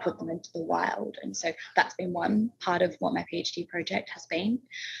environment, so if we put them into the wild? And so that's been one part of what my PhD project has been.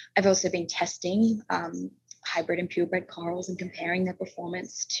 I've also been testing hybrid and purebred corals and comparing their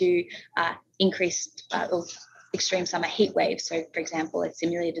performance to increased extreme summer heat waves. So for example, I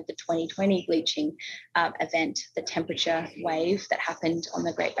simulated the 2020 bleaching event, the temperature wave that happened on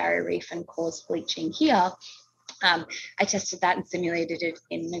the Great Barrier Reef and caused bleaching here. I tested that and simulated it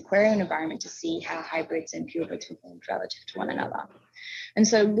in an aquarium environment to see how hybrids and purebreds performed relative to one another. And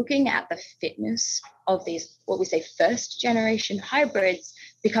so looking at the fitness of these, what we say first generation hybrids,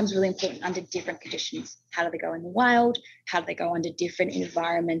 becomes really important under different conditions. How do they go in the wild? How do they go under different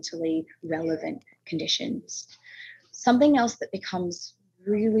environmentally relevant conditions? Something else that becomes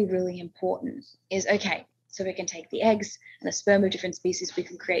really, really important is, okay, so we can take the eggs and the sperm of different species, we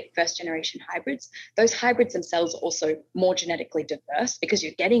can create first generation hybrids. Those hybrids themselves are also more genetically diverse because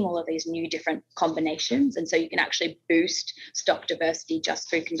you're getting all of these new different combinations. And so you can actually boost stock diversity just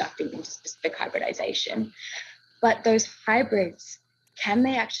through conducting interspecific hybridization. But those hybrids, can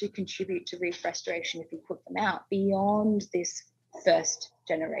they actually contribute to reef restoration if we put them out beyond this first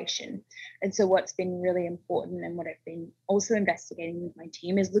generation? And so what's been really important and what I've been also investigating with my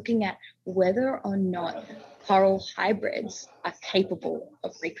team is looking at whether or not coral hybrids are capable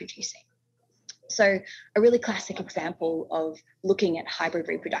of reproducing. So a really classic example of looking at hybrid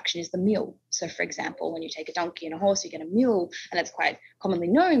reproduction is the mule. So for example, when you take a donkey and a horse, you get a mule, and it's quite commonly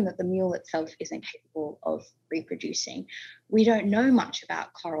known that the mule itself isn't capable of reproducing. We don't know much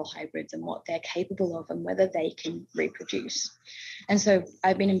about coral hybrids and what they're capable of and whether they can reproduce. And so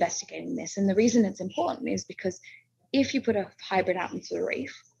I've been investigating this. And the reason it's important is because if you put a hybrid out into the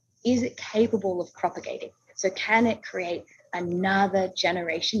reef, is it capable of propagating? So can it create another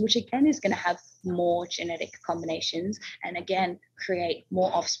generation, which again is going to have more genetic combinations and again create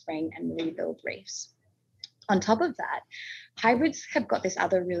more offspring and rebuild reefs? On top of that, hybrids have got this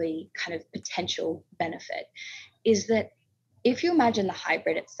other really kind of potential benefit, is that if you imagine the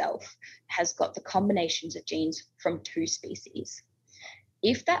hybrid itself has got the combinations of genes from two species,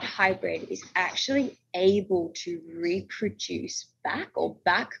 if that hybrid is actually able to reproduce back or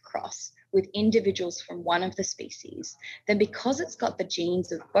back cross with individuals from one of the species, then because it's got the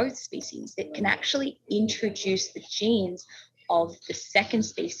genes of both species, it can actually introduce the genes of the second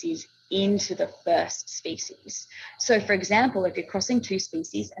species into the first species. So for example, if you're crossing two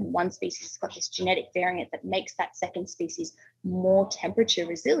species and one species has got this genetic variant that makes that second species more temperature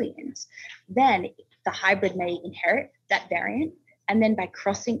resilient, then the hybrid may inherit that variant. And then by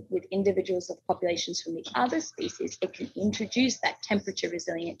crossing with individuals of populations from the other species, it can introduce that temperature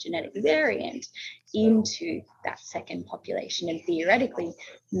resilient genetic variant into that second population and theoretically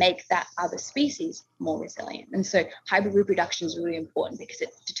make that other species more resilient. And so hybrid reproduction is really important because it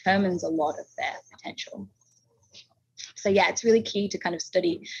determines a lot of their potential. So yeah, it's really key to kind of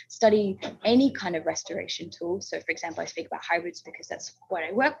study any kind of restoration tool. So for example, I speak about hybrids because that's what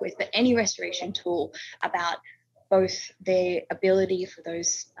I work with, but any restoration tool about both the ability for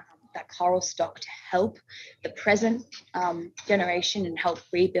those that coral stock to help the present generation and help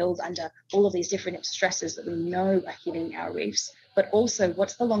rebuild under all of these different stresses that we know are hitting our reefs, but also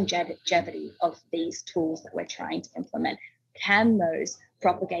what's the longevity of these tools that we're trying to implement? Can those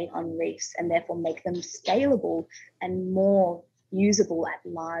propagate on reefs and therefore make them scalable and more usable at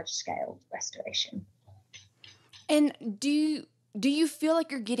large scale restoration. And do you feel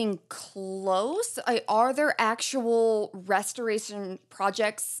like you're getting close? Are there actual restoration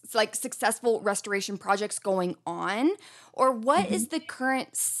projects, like successful restoration projects going on? Or what is the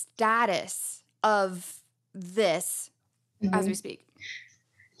current status of this as we speak?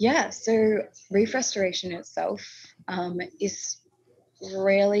 Yeah, so reef restoration itself is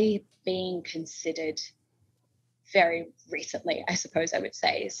really being considered very recently, I suppose I would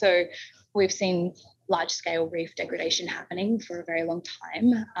say. So we've seen large scale reef degradation happening for a very long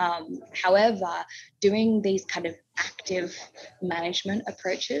time. However, doing these kind of active management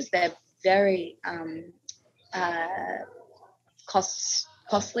approaches, they're very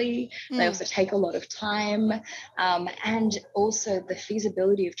costly. They also take a lot of time. And also the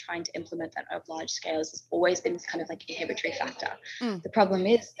feasibility of trying to implement that at large scales has always been kind of like inhibitory factor. The problem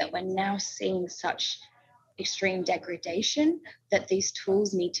is that we're now seeing such extreme degradation that these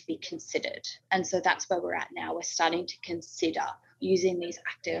tools need to be considered. And so that's where we're at now. We're starting to consider using these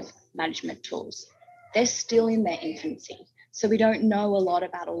active management tools. They're still in their infancy. So we don't know a lot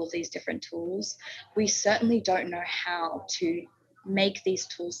about all of these different tools. We certainly don't know how to make these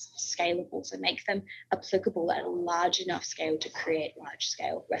tools scalable, so make them applicable at a large enough scale to create large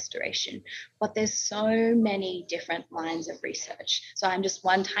scale restoration. But there's so many different lines of research. So I'm just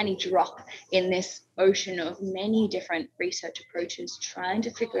one tiny drop in this ocean of many different research approaches trying to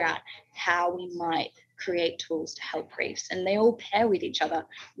figure out how we might create tools to help reefs. And they all pair with each other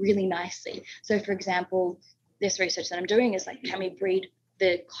really nicely. So for example, this research that I'm doing is like, can we breed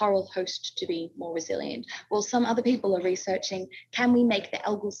the coral host to be more resilient? Well, some other people are researching, can we make the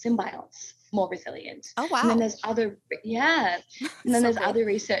algal symbionts more resilient? Oh, wow. And then there's other, and then there's other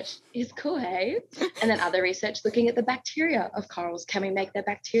research, is cool, hey? And then other research looking at the bacteria of corals. Can we make their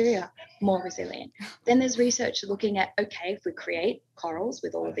bacteria more resilient? Then there's research looking at, okay, if we create corals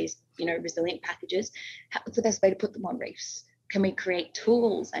with all of these, resilient packages, what's the best way to put them on reefs? Can we create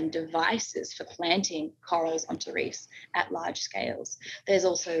tools and devices for planting corals onto reefs at large scales? There's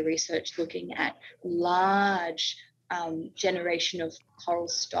also research looking at large generation of coral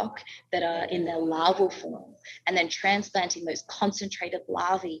stock that are in their larval form, and then transplanting those concentrated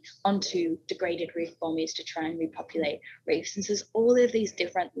larvae onto degraded reef bommies to try and repopulate reefs. And so there's all of these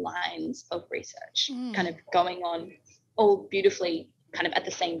different lines of research kind of going on all beautifully kind of at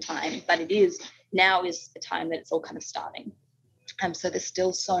the same time, but now is the time that it's all kind of starting. So there's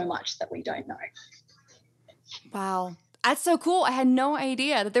still so much that we don't know. Wow. That's so cool. I had no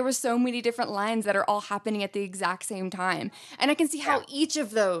idea that there were so many different lines that are all happening at the exact same time. And I can see how each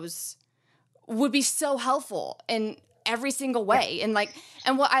of those would be so helpful in every single way. And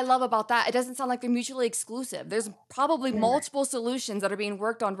what I love about that, it doesn't sound like they're mutually exclusive. There's probably multiple solutions that are being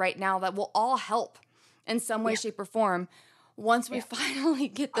worked on right now that will all help in some way, shape, or form once we finally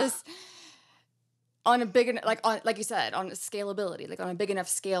get this on a big, like you said, on a scalability, like on a big enough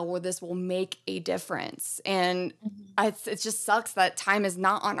scale where this will make a difference. And it just sucks that time is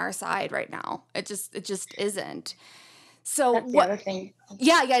not on our side right now. It just isn't. So that's the other thing.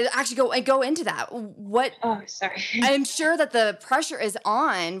 Yeah. Actually, go into that. What? Oh, sorry. I'm sure that the pressure is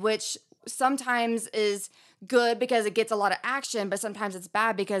on, which sometimes is good because it gets a lot of action, but sometimes it's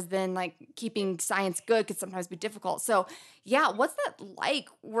bad because then keeping science good could sometimes be difficult. So yeah, what's that like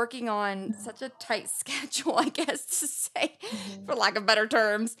working on such a tight schedule, I guess to say, for lack of better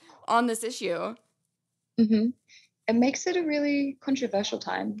terms, on this issue? It makes it a really controversial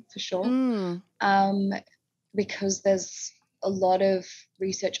time for sure. Because there's a lot of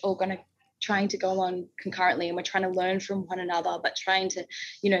research all trying to go on concurrently, and we're trying to learn from one another, but trying to,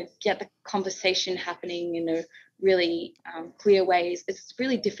 get the conversation happening in a really clear ways. It's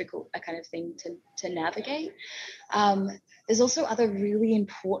really difficult, a kind of thing to navigate. There's also other really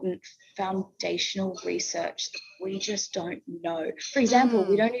important foundational research that we just don't know. For example,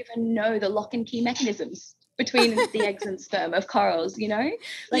 we don't even know the lock and key mechanisms between the eggs and sperm of corals,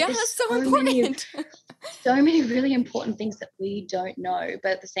 That's so important. So many really important things that we don't know,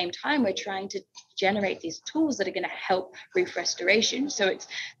 but at the same time we're trying to generate these tools that are going to help reef restoration. So it's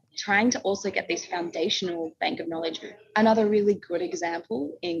trying to also get this foundational bank of knowledge. Another really good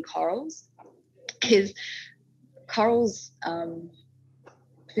example in corals is corals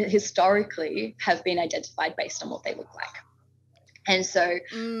historically have been identified based on what they look like. And so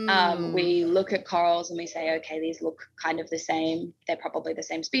we look at corals and we say, okay, these look kind of the same. They're probably the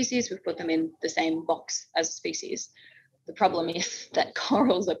same species. We've put them in the same box as species. The problem is that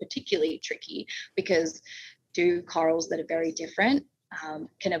corals are particularly tricky because corals that are very different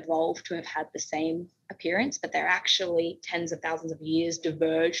can evolve to have had the same appearance, but they're actually tens of thousands of years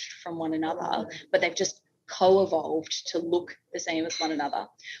diverged from one another, but they've just co-evolved to look the same as one another.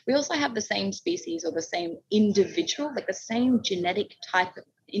 We also have the same species or the same individual, like the same genetic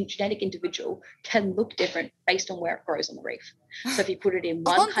individual can look different based on where it grows on the reef. So if you put it in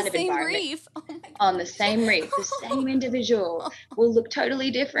one kind of environment, reef. Oh my God. on the same reef, the same individual will look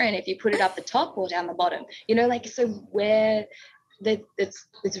totally different if you put it up the top or down the bottom. Like, so where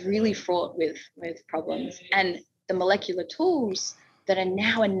it's really fraught with problems. And the molecular tools that are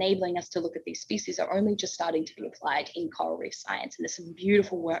now enabling us to look at these species are only just starting to be applied in coral reef science. And there's some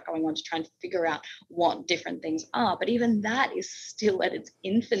beautiful work going on to try and figure out what different things are. But even that is still at its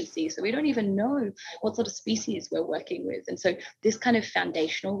infancy. So we don't even know what sort of species we're working with. And so this kind of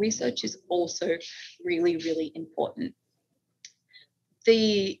foundational research is also really, really important.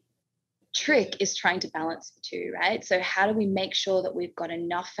 The trick is trying to balance the two, right? So how do we make sure that we've got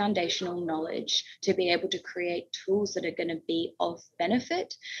enough foundational knowledge to be able to create tools that are going to be of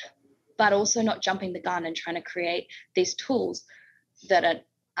benefit, but also not jumping the gun and trying to create these tools that are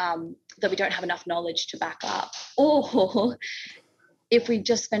that we don't have enough knowledge to back up? Or if we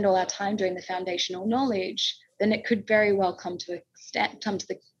just spend all our time doing the foundational knowledge, then it could very well come to a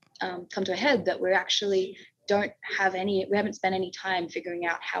head that we're actually we haven't spent any time figuring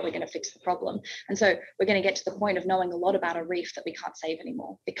out how we're going to fix the problem. And so we're going to get to the point of knowing a lot about a reef that we can't save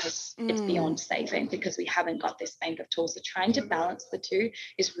anymore because it's beyond saving, because we haven't got this bank of tools. So trying to balance the two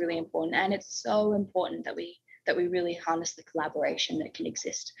is really important. And it's so important that we really harness the collaboration that can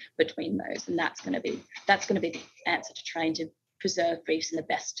exist between those. And that's going to be the answer to trying to preserve reefs in the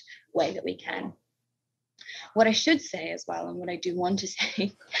best way that we can. What I should say as well, and what I do want to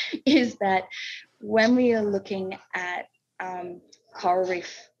say, is that when we are looking at coral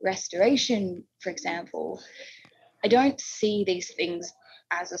reef restoration, for example, I don't see these things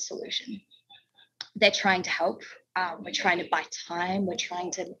as a solution. They're trying to help. We're trying to buy time. We're trying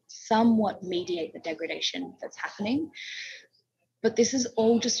to somewhat mediate the degradation that's happening. But this is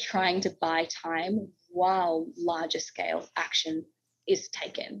all just trying to buy time while larger scale action is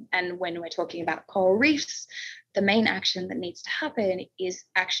taken. And when we're talking about coral reefs, the main action that needs to happen is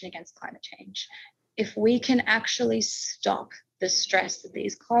action against climate change. If we can actually stop the stress that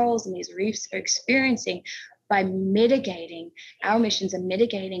these corals and these reefs are experiencing by mitigating our emissions and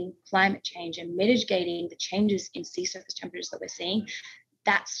mitigating climate change and mitigating the changes in sea surface temperatures that we're seeing,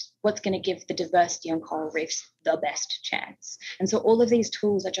 that's what's going to give the diversity on coral reefs the best chance. And so all of these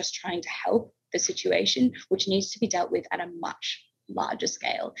tools are just trying to help the situation, which needs to be dealt with at a much larger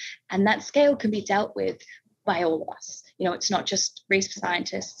scale. And that scale can be dealt with by all of us. It's not just reef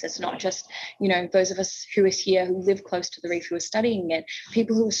scientists. It's not just, those of us who are here, who live close to the reef, who are studying it.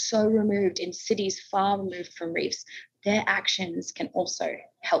 People who are so removed in cities, far removed from reefs, their actions can also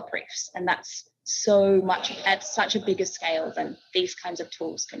help reefs. And that's so much at such a bigger scale than these kinds of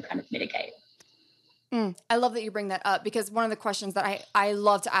tools can kind of mitigate. I love that you bring that up, because one of the questions that I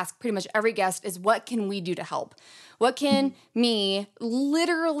love to ask pretty much every guest is, what can we do to help? What can me,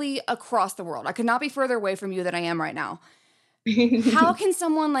 literally across the world, I could not be further away from you than I am right now. How can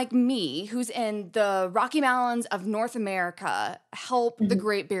someone like me, who's in the Rocky Mountains of North America, help the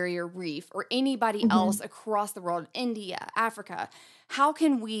Great Barrier Reef, or anybody else across the world, India, Africa? How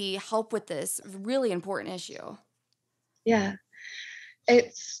can we help with this really important issue? Yeah,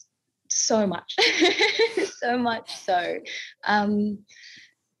 it's so much, so much so.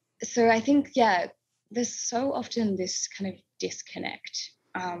 So I think, there's so often this kind of disconnect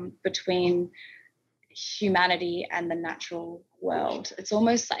between humanity and the natural world. It's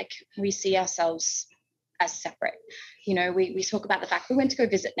almost like we see ourselves as separate. We talk about the fact we went to go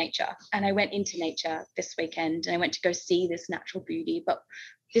visit nature, and I went into nature this weekend and I went to go see this natural beauty. But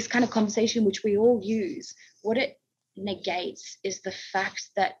this kind of conversation, which we all use, what it negates is the fact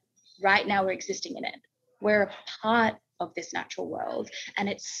that right now we're existing in it. We're a part of this natural world, and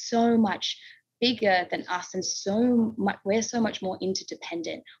it's so much bigger than us, and we're so much more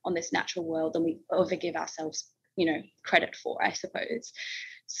interdependent on this natural world than we ever give ourselves, credit for, I suppose.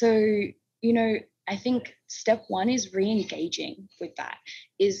 So, I think step one is re-engaging with that,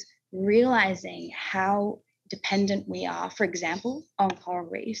 is realizing how dependent we are, for example, on coral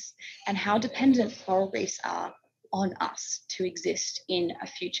reefs, and how dependent coral reefs are on us to exist in a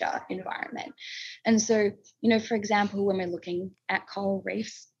future environment. And so, for example, when we're looking at coral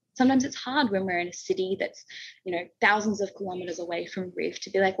reefs, sometimes it's hard when we're in a city that's, thousands of kilometers away from reef to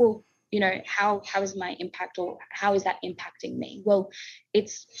be like, well, how is my impact, or how is that impacting me? Well,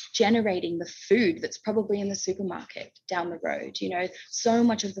 it's generating the food that's probably in the supermarket down the road. So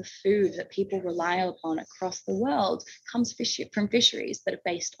much of the food that people rely upon across the world comes from fisheries that are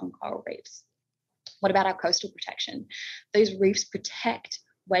based on coral reefs. What about our coastal protection? Those reefs protect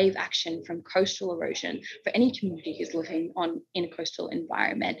wave action from coastal erosion for any community who's living in a coastal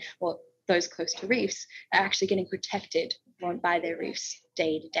environment, or those close to reefs are actually getting protected by their reefs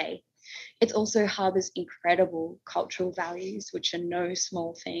day to day. It also harbors incredible cultural values, which are no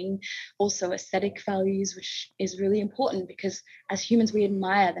small thing. Also aesthetic values, which is really important because as humans, we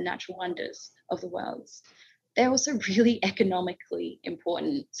admire the natural wonders of the world. They're also really economically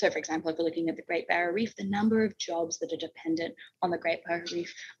important. So, for example, if we're looking at the Great Barrier Reef, the number of jobs that are dependent on the Great Barrier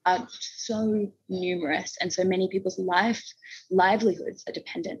Reef are so numerous. And so many people's livelihoods are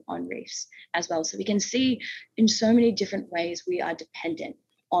dependent on reefs as well. So we can see in so many different ways we are dependent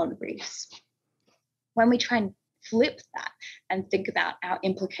on reefs. When we try and flip that and think about our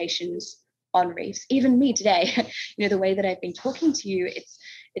implications on reefs, even me today, the way that I've been talking to you,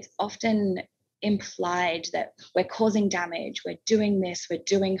 it's often implied that we're causing damage, we're doing this, we're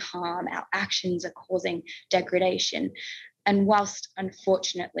doing harm, our actions are causing degradation. And whilst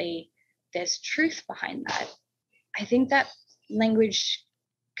unfortunately there's truth behind that, I think that language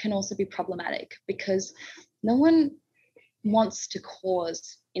can also be problematic because no one wants to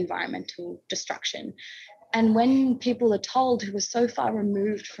cause environmental destruction. And when people are told who are so far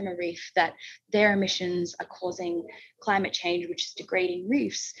removed from a reef that their emissions are causing climate change, which is degrading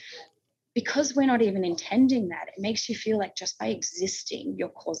reefs, because we're not even intending that, it makes you feel like just by existing, you're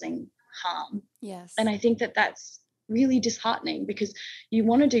causing harm. Yes. And I think that that's really disheartening because you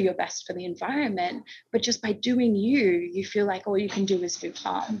want to do your best for the environment, but just by doing you feel like all you can do is do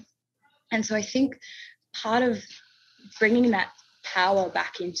harm. And so I think part of bringing that power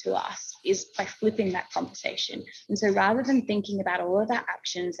back into us is by flipping that conversation. And so rather than thinking about all of our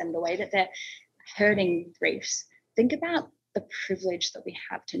actions and the way that they're hurting reefs, think about the privilege that we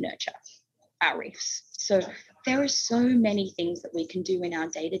have to nurture our reefs. So there are so many things that we can do in our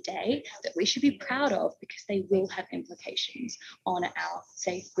day-to-day that we should be proud of because they will have implications on our,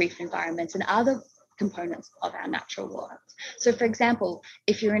 say, reef environments and other components of our natural world. So, for example,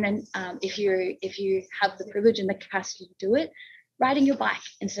 if you have the privilege and the capacity to do it, riding your bike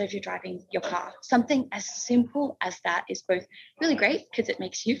instead of you driving your car. Something as simple as that is both really great because it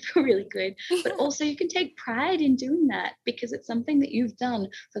makes you feel really good, but also you can take pride in doing that because it's something that you've done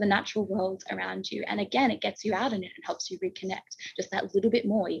for the natural world around you. And again, it gets you out in it and helps you reconnect just that little bit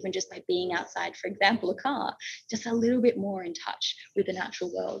more, even just by being outside, for example, a car, just a little bit more in touch with the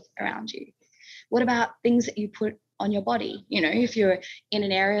natural world around you. What about things that you put on your body? If you're in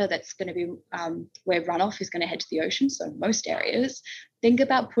an area that's going to be where runoff is going to head to the ocean, so most areas, think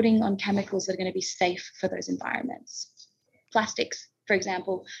about putting on chemicals that are going to be safe for those environments. Plastics, for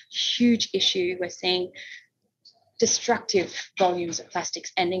example, huge issue. We're seeing destructive volumes of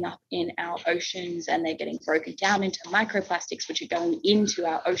plastics ending up in our oceans, and they're getting broken down into microplastics, which are going into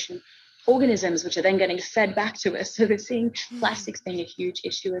our ocean organisms, which are then getting fed back to us. So we're seeing plastics being a huge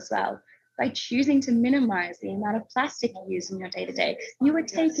issue as well. By choosing to minimize the amount of plastic you use in your day-to-day, you are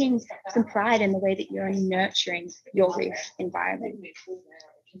taking some pride in the way that you're nurturing your reef environment.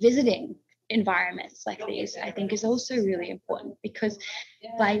 Visiting environments like these, I think, is also really important because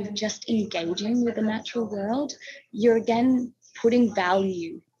by just engaging with the natural world, you're again putting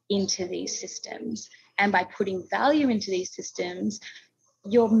value into these systems. And by putting value into these systems,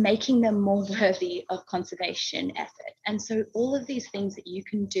 you're making them more worthy of conservation effort. And so all of these things that you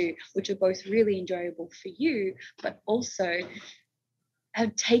can do, which are both really enjoyable for you, but also are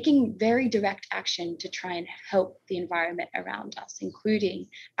taking very direct action to try and help the environment around us, including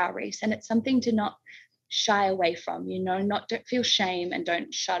our reefs. And it's something to not shy away from, don't feel shame and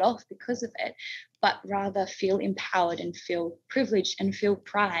don't shut off because of it, but rather feel empowered and feel privileged and feel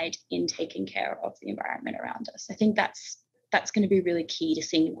pride in taking care of the environment around us. I think that's going to be really key to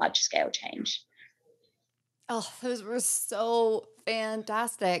seeing large scale change. Oh, those were so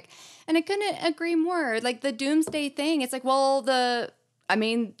fantastic. And I couldn't agree more. Like the doomsday thing, it's like, well,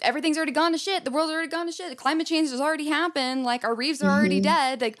 everything's already gone to shit. The world's already gone to shit. The climate change has already happened. Like our reefs are already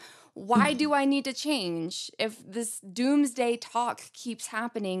dead. Like, why do I need to change? If this doomsday talk keeps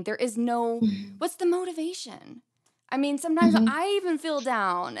happening, there is no, what's the motivation? I mean, sometimes I even feel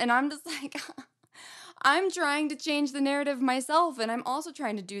down and I'm just like, I'm trying to change the narrative myself, and I'm also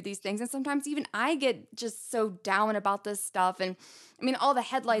trying to do these things. And sometimes even I get just so down about this stuff. And I mean, all the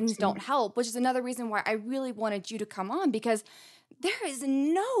headlines don't help, which is another reason why I really wanted you to come on, because there is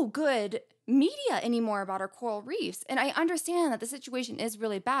no good media anymore about our coral reefs. And I understand that the situation is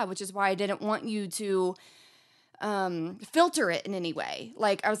really bad, which is why I didn't want you to filter it in any way.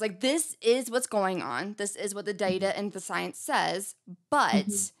 Like, I was like, this is what's going on. This is what the data and the science says.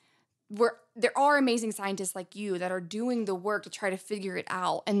 Mhm. But there are amazing scientists like you that are doing the work to try to figure it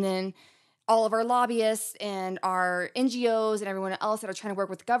out. And then all of our lobbyists and our NGOs and everyone else that are trying to work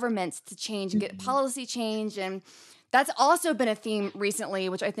with governments to change and get Mhm. policy change. And that's also been a theme recently,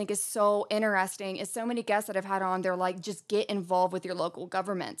 which I think is so interesting, is so many guests that I've had on, they're like, just get involved with your local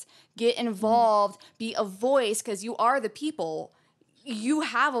government. Get Mhm. involved, be a voice, because you are the people. You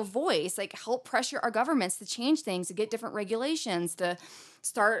have a voice. Like, help pressure our governments to change things, to get different regulations, to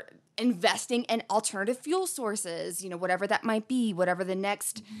start investing in alternative fuel sources, whatever that might be, whatever the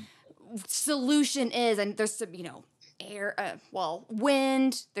next Mhm. solution is. And there's some,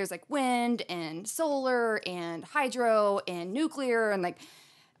 wind, there's like wind and solar and hydro and nuclear, and like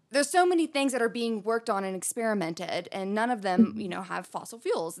there's so many things that are being worked on and experimented, and none of them, Mhm. have fossil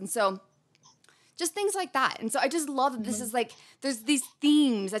fuels. And so just things like that. And so I just love that this Mhm. is like, there's these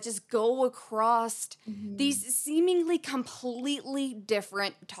themes that just go across these Mhm. seemingly completely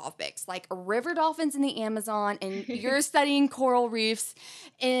different topics, like river dolphins in the Amazon, and you're studying coral reefs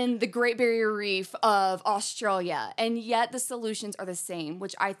in the Great Barrier Reef of Australia. And yet the solutions are the same,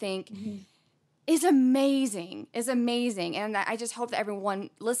 which I think Mhm. is amazing. And I just hope that everyone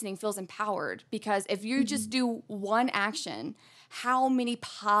listening feels empowered, because if you just Mhm. do one action, how many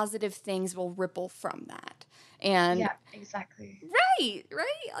positive things will ripple from that? And Yeah, exactly. right,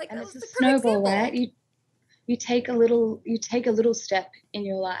 like And that it's was a the perfect snowball, right? example. You take a little step in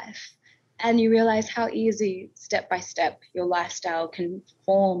your life, and you realize how easy, step by step, your lifestyle can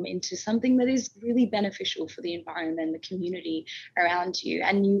form into something that is really beneficial for the environment, the community around you.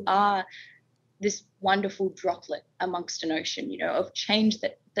 And you are this wonderful droplet amongst an ocean, of change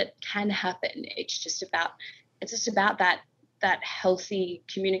that can happen. It's just about that healthy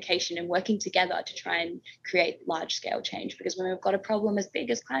communication and working together to try and create large scale change. Because when we've got a problem as big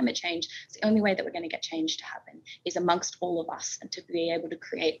as climate change, it's the only way that we're going to get change to happen is amongst all of us, and to be able to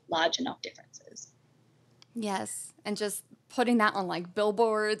create large enough differences. Yes, and just putting that on like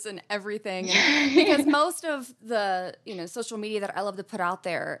billboards and everything. And because Yeah. most of the, social media that I love to put out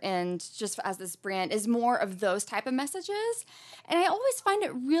there, and just as this brand, is more of those type of messages. And I always find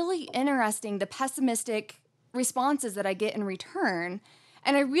it really interesting, the pessimistic responses that I get in return.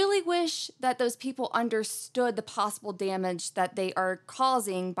 And I really wish that those people understood the possible damage that they are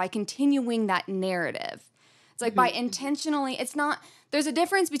causing by continuing that narrative. It's like, by Mhm, mhm, intentionally, it's not, there's a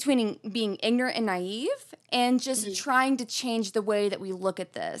difference between being ignorant and naive and just mhm, trying to change the way that we look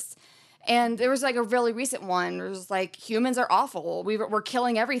at this. And there mhm, was like a really recent one. It was like, humans are awful. We're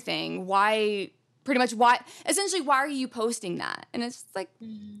killing everything. Why, pretty much, essentially, why are you posting that? And it's like,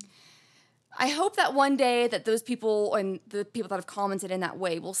 mhm, I hope that one day that those people and the people that have commented in that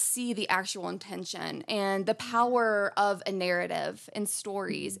way will see the actual intention and the yeah, power of a narrative and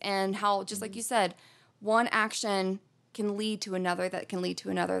stories, mhm, and how, just like mhm, you said, one action can lead to another, that can lead to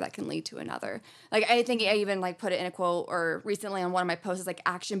another, that can lead to another. Like, I think I mhm, even like put it in a quote or recently on one of my posts, is like,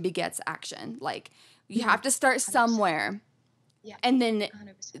 action begets action. Like, you have mhm. to start 100%. somewhere, Yeah, and then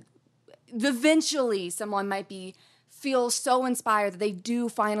 100%. eventually someone might feel so inspired that they do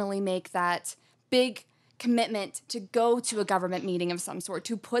finally make that big commitment to go to a government meeting of some sort,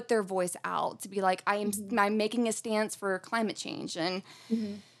 to put their voice out, to be like, Mhm, I'm making a stance for climate change. And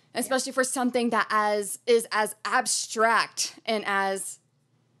mhm. Yeah. especially for something that is as abstract and as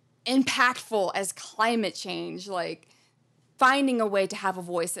impactful as climate change, like finding a way to have a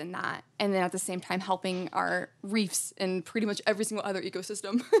voice in that, and then at the same time helping our reefs and pretty much every single other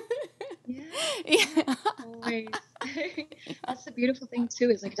ecosystem. Yeah, yeah, Yeah. always. That's the beautiful thing too,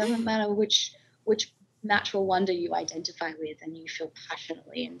 is like it doesn't matter which natural wonder you identify with and you feel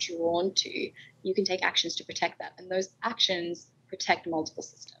passionately and drawn to, you can take actions to protect that. And those actions protect multiple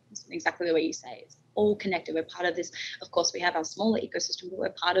systems. Exactly the way you say, it's all connected. We're part of this, of course, we have our smaller ecosystem, but we're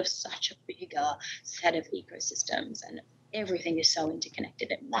part of such a bigger set of ecosystems, and everything is so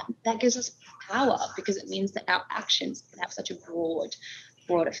interconnected. And that gives us power, because it means that our actions can have such a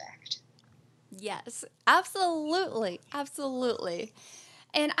broad effect. Yes, absolutely, absolutely.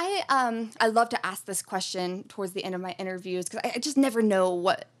 And I love to ask this question towards the end of my interviews, because I just never know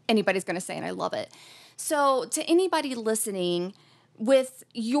what anybody's going to say, and I love it. So, to anybody listening, with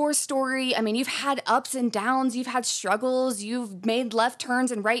your story, I mean, you've had ups and downs, you've had struggles, you've made left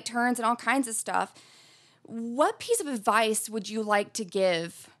turns and right turns and all kinds of stuff. What piece of advice would you like to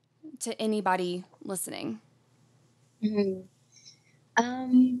give to anybody listening? Mhm.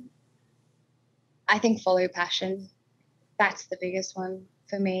 Um, I think follow passion. That's the biggest one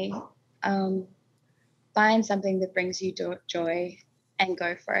for me. find something that brings you joy and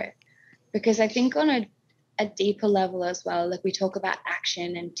go for it. Because I think on a deeper level as well, like we talk about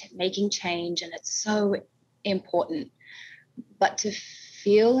action and making change, and it's so important. But to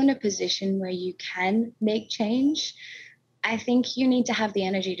feel in a position where you can make change, I think you need to have the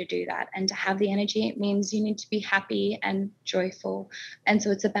energy to do that. And to have the energy, it means you need to be happy and joyful. And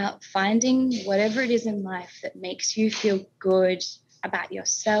so it's about finding whatever it is in life that makes you feel good about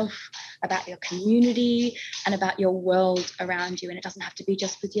yourself, about your community, and about your world around you. And it doesn't have to be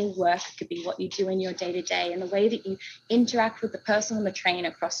just with your work. It could be what you do in your day-to-day and the way that you interact with the person on the train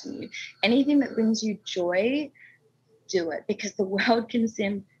across from you. Anything that brings you joy, do it, because the world can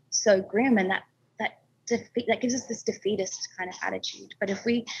seem so grim, and that gives us this defeatist kind of attitude. But if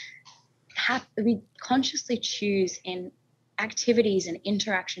we consciously choose in activities and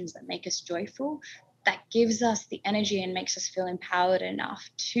interactions that make us joyful, that gives us the energy and makes us feel empowered enough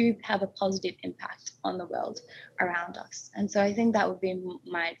to have a positive impact on the world around us. And so I think that would be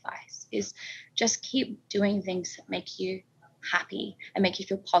my advice, is just keep doing things that make you happy and make you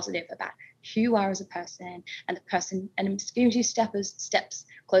feel positive about who you are as a person, and it gives you steps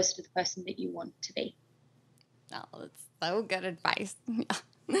closer to the person that you want to be. Oh, that's so good advice.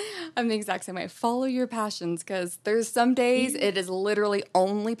 I'm the exact same way. Follow your passions, because there's some days it is literally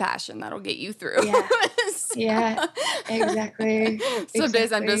only passion that'll get you through. Yeah, yeah, exactly. Some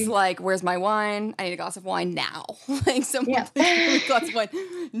days I'm just like, where's my wine? I need a glass of wine now. Like, someone please give me a glass of wine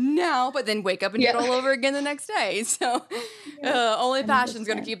now, but then wake up and do it all over again the next day. So only passion's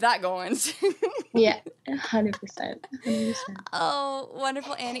going to keep that going. Yeah, 100%. Oh,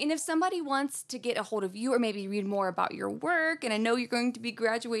 wonderful, Annie. And if somebody wants to get a hold of you or maybe read more about your work, and I know you're going to be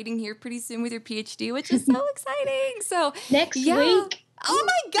graduating here pretty soon with your PhD, which is so exciting. So next week. Oh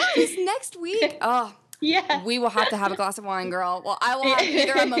my gosh, it's next week. Oh, yeah. We will have to have a glass of wine, girl. Well, I will have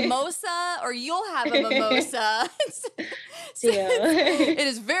either a mimosa or you'll have a mimosa. It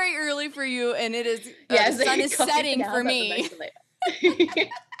is very early for you, and it is the sun is setting for me.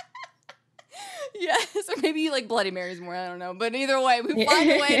 Yes, or maybe you like Bloody Marys more, I don't know. But either way, we find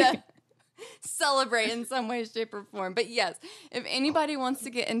a way to celebrate in some way, shape, or form. But yes, if anybody wants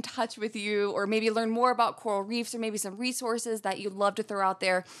to get in touch with you or maybe learn more about coral reefs or maybe some resources that you'd love to throw out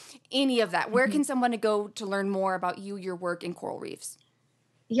there, any of that, where can someone go to learn more about you, your work in coral reefs?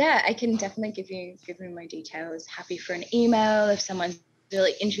 Yeah, I can definitely give you my details. Happy for an email if someone's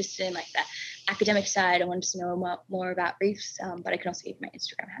really interested in like that academic side. I wanted to know more about reefs, but I can also give you my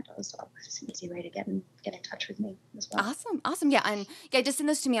Instagram handle as well. It's an easy way to get in touch with me as well. Awesome. Yeah, and just send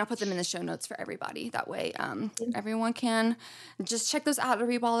those to me. I'll put them in the show notes for everybody. That way, everyone can just check those out at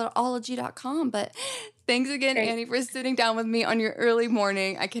reproduction.com. But thanks again, Annie, for sitting down with me on your early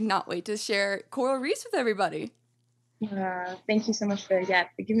morning. I cannot wait to share coral reefs with everybody. Thank you so much for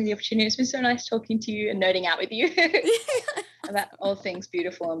giving me the opportunity. It's been so nice talking to you and nerding out with you about all things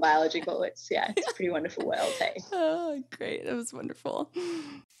beautiful and biological. It's a pretty wonderful world. Hey. Oh, great. That was wonderful.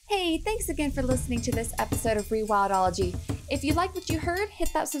 Hey, thanks again for listening to this episode of Rewildology. If you like what you heard,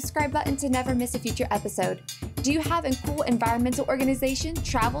 hit that subscribe button to never miss a future episode. Do you have a cool environmental organization,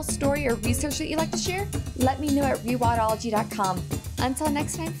 travel, story, or research that you'd like to share? Let me know at rewildology.com. Until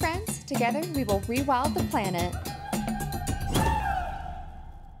next time, friends, together we will rewild the planet.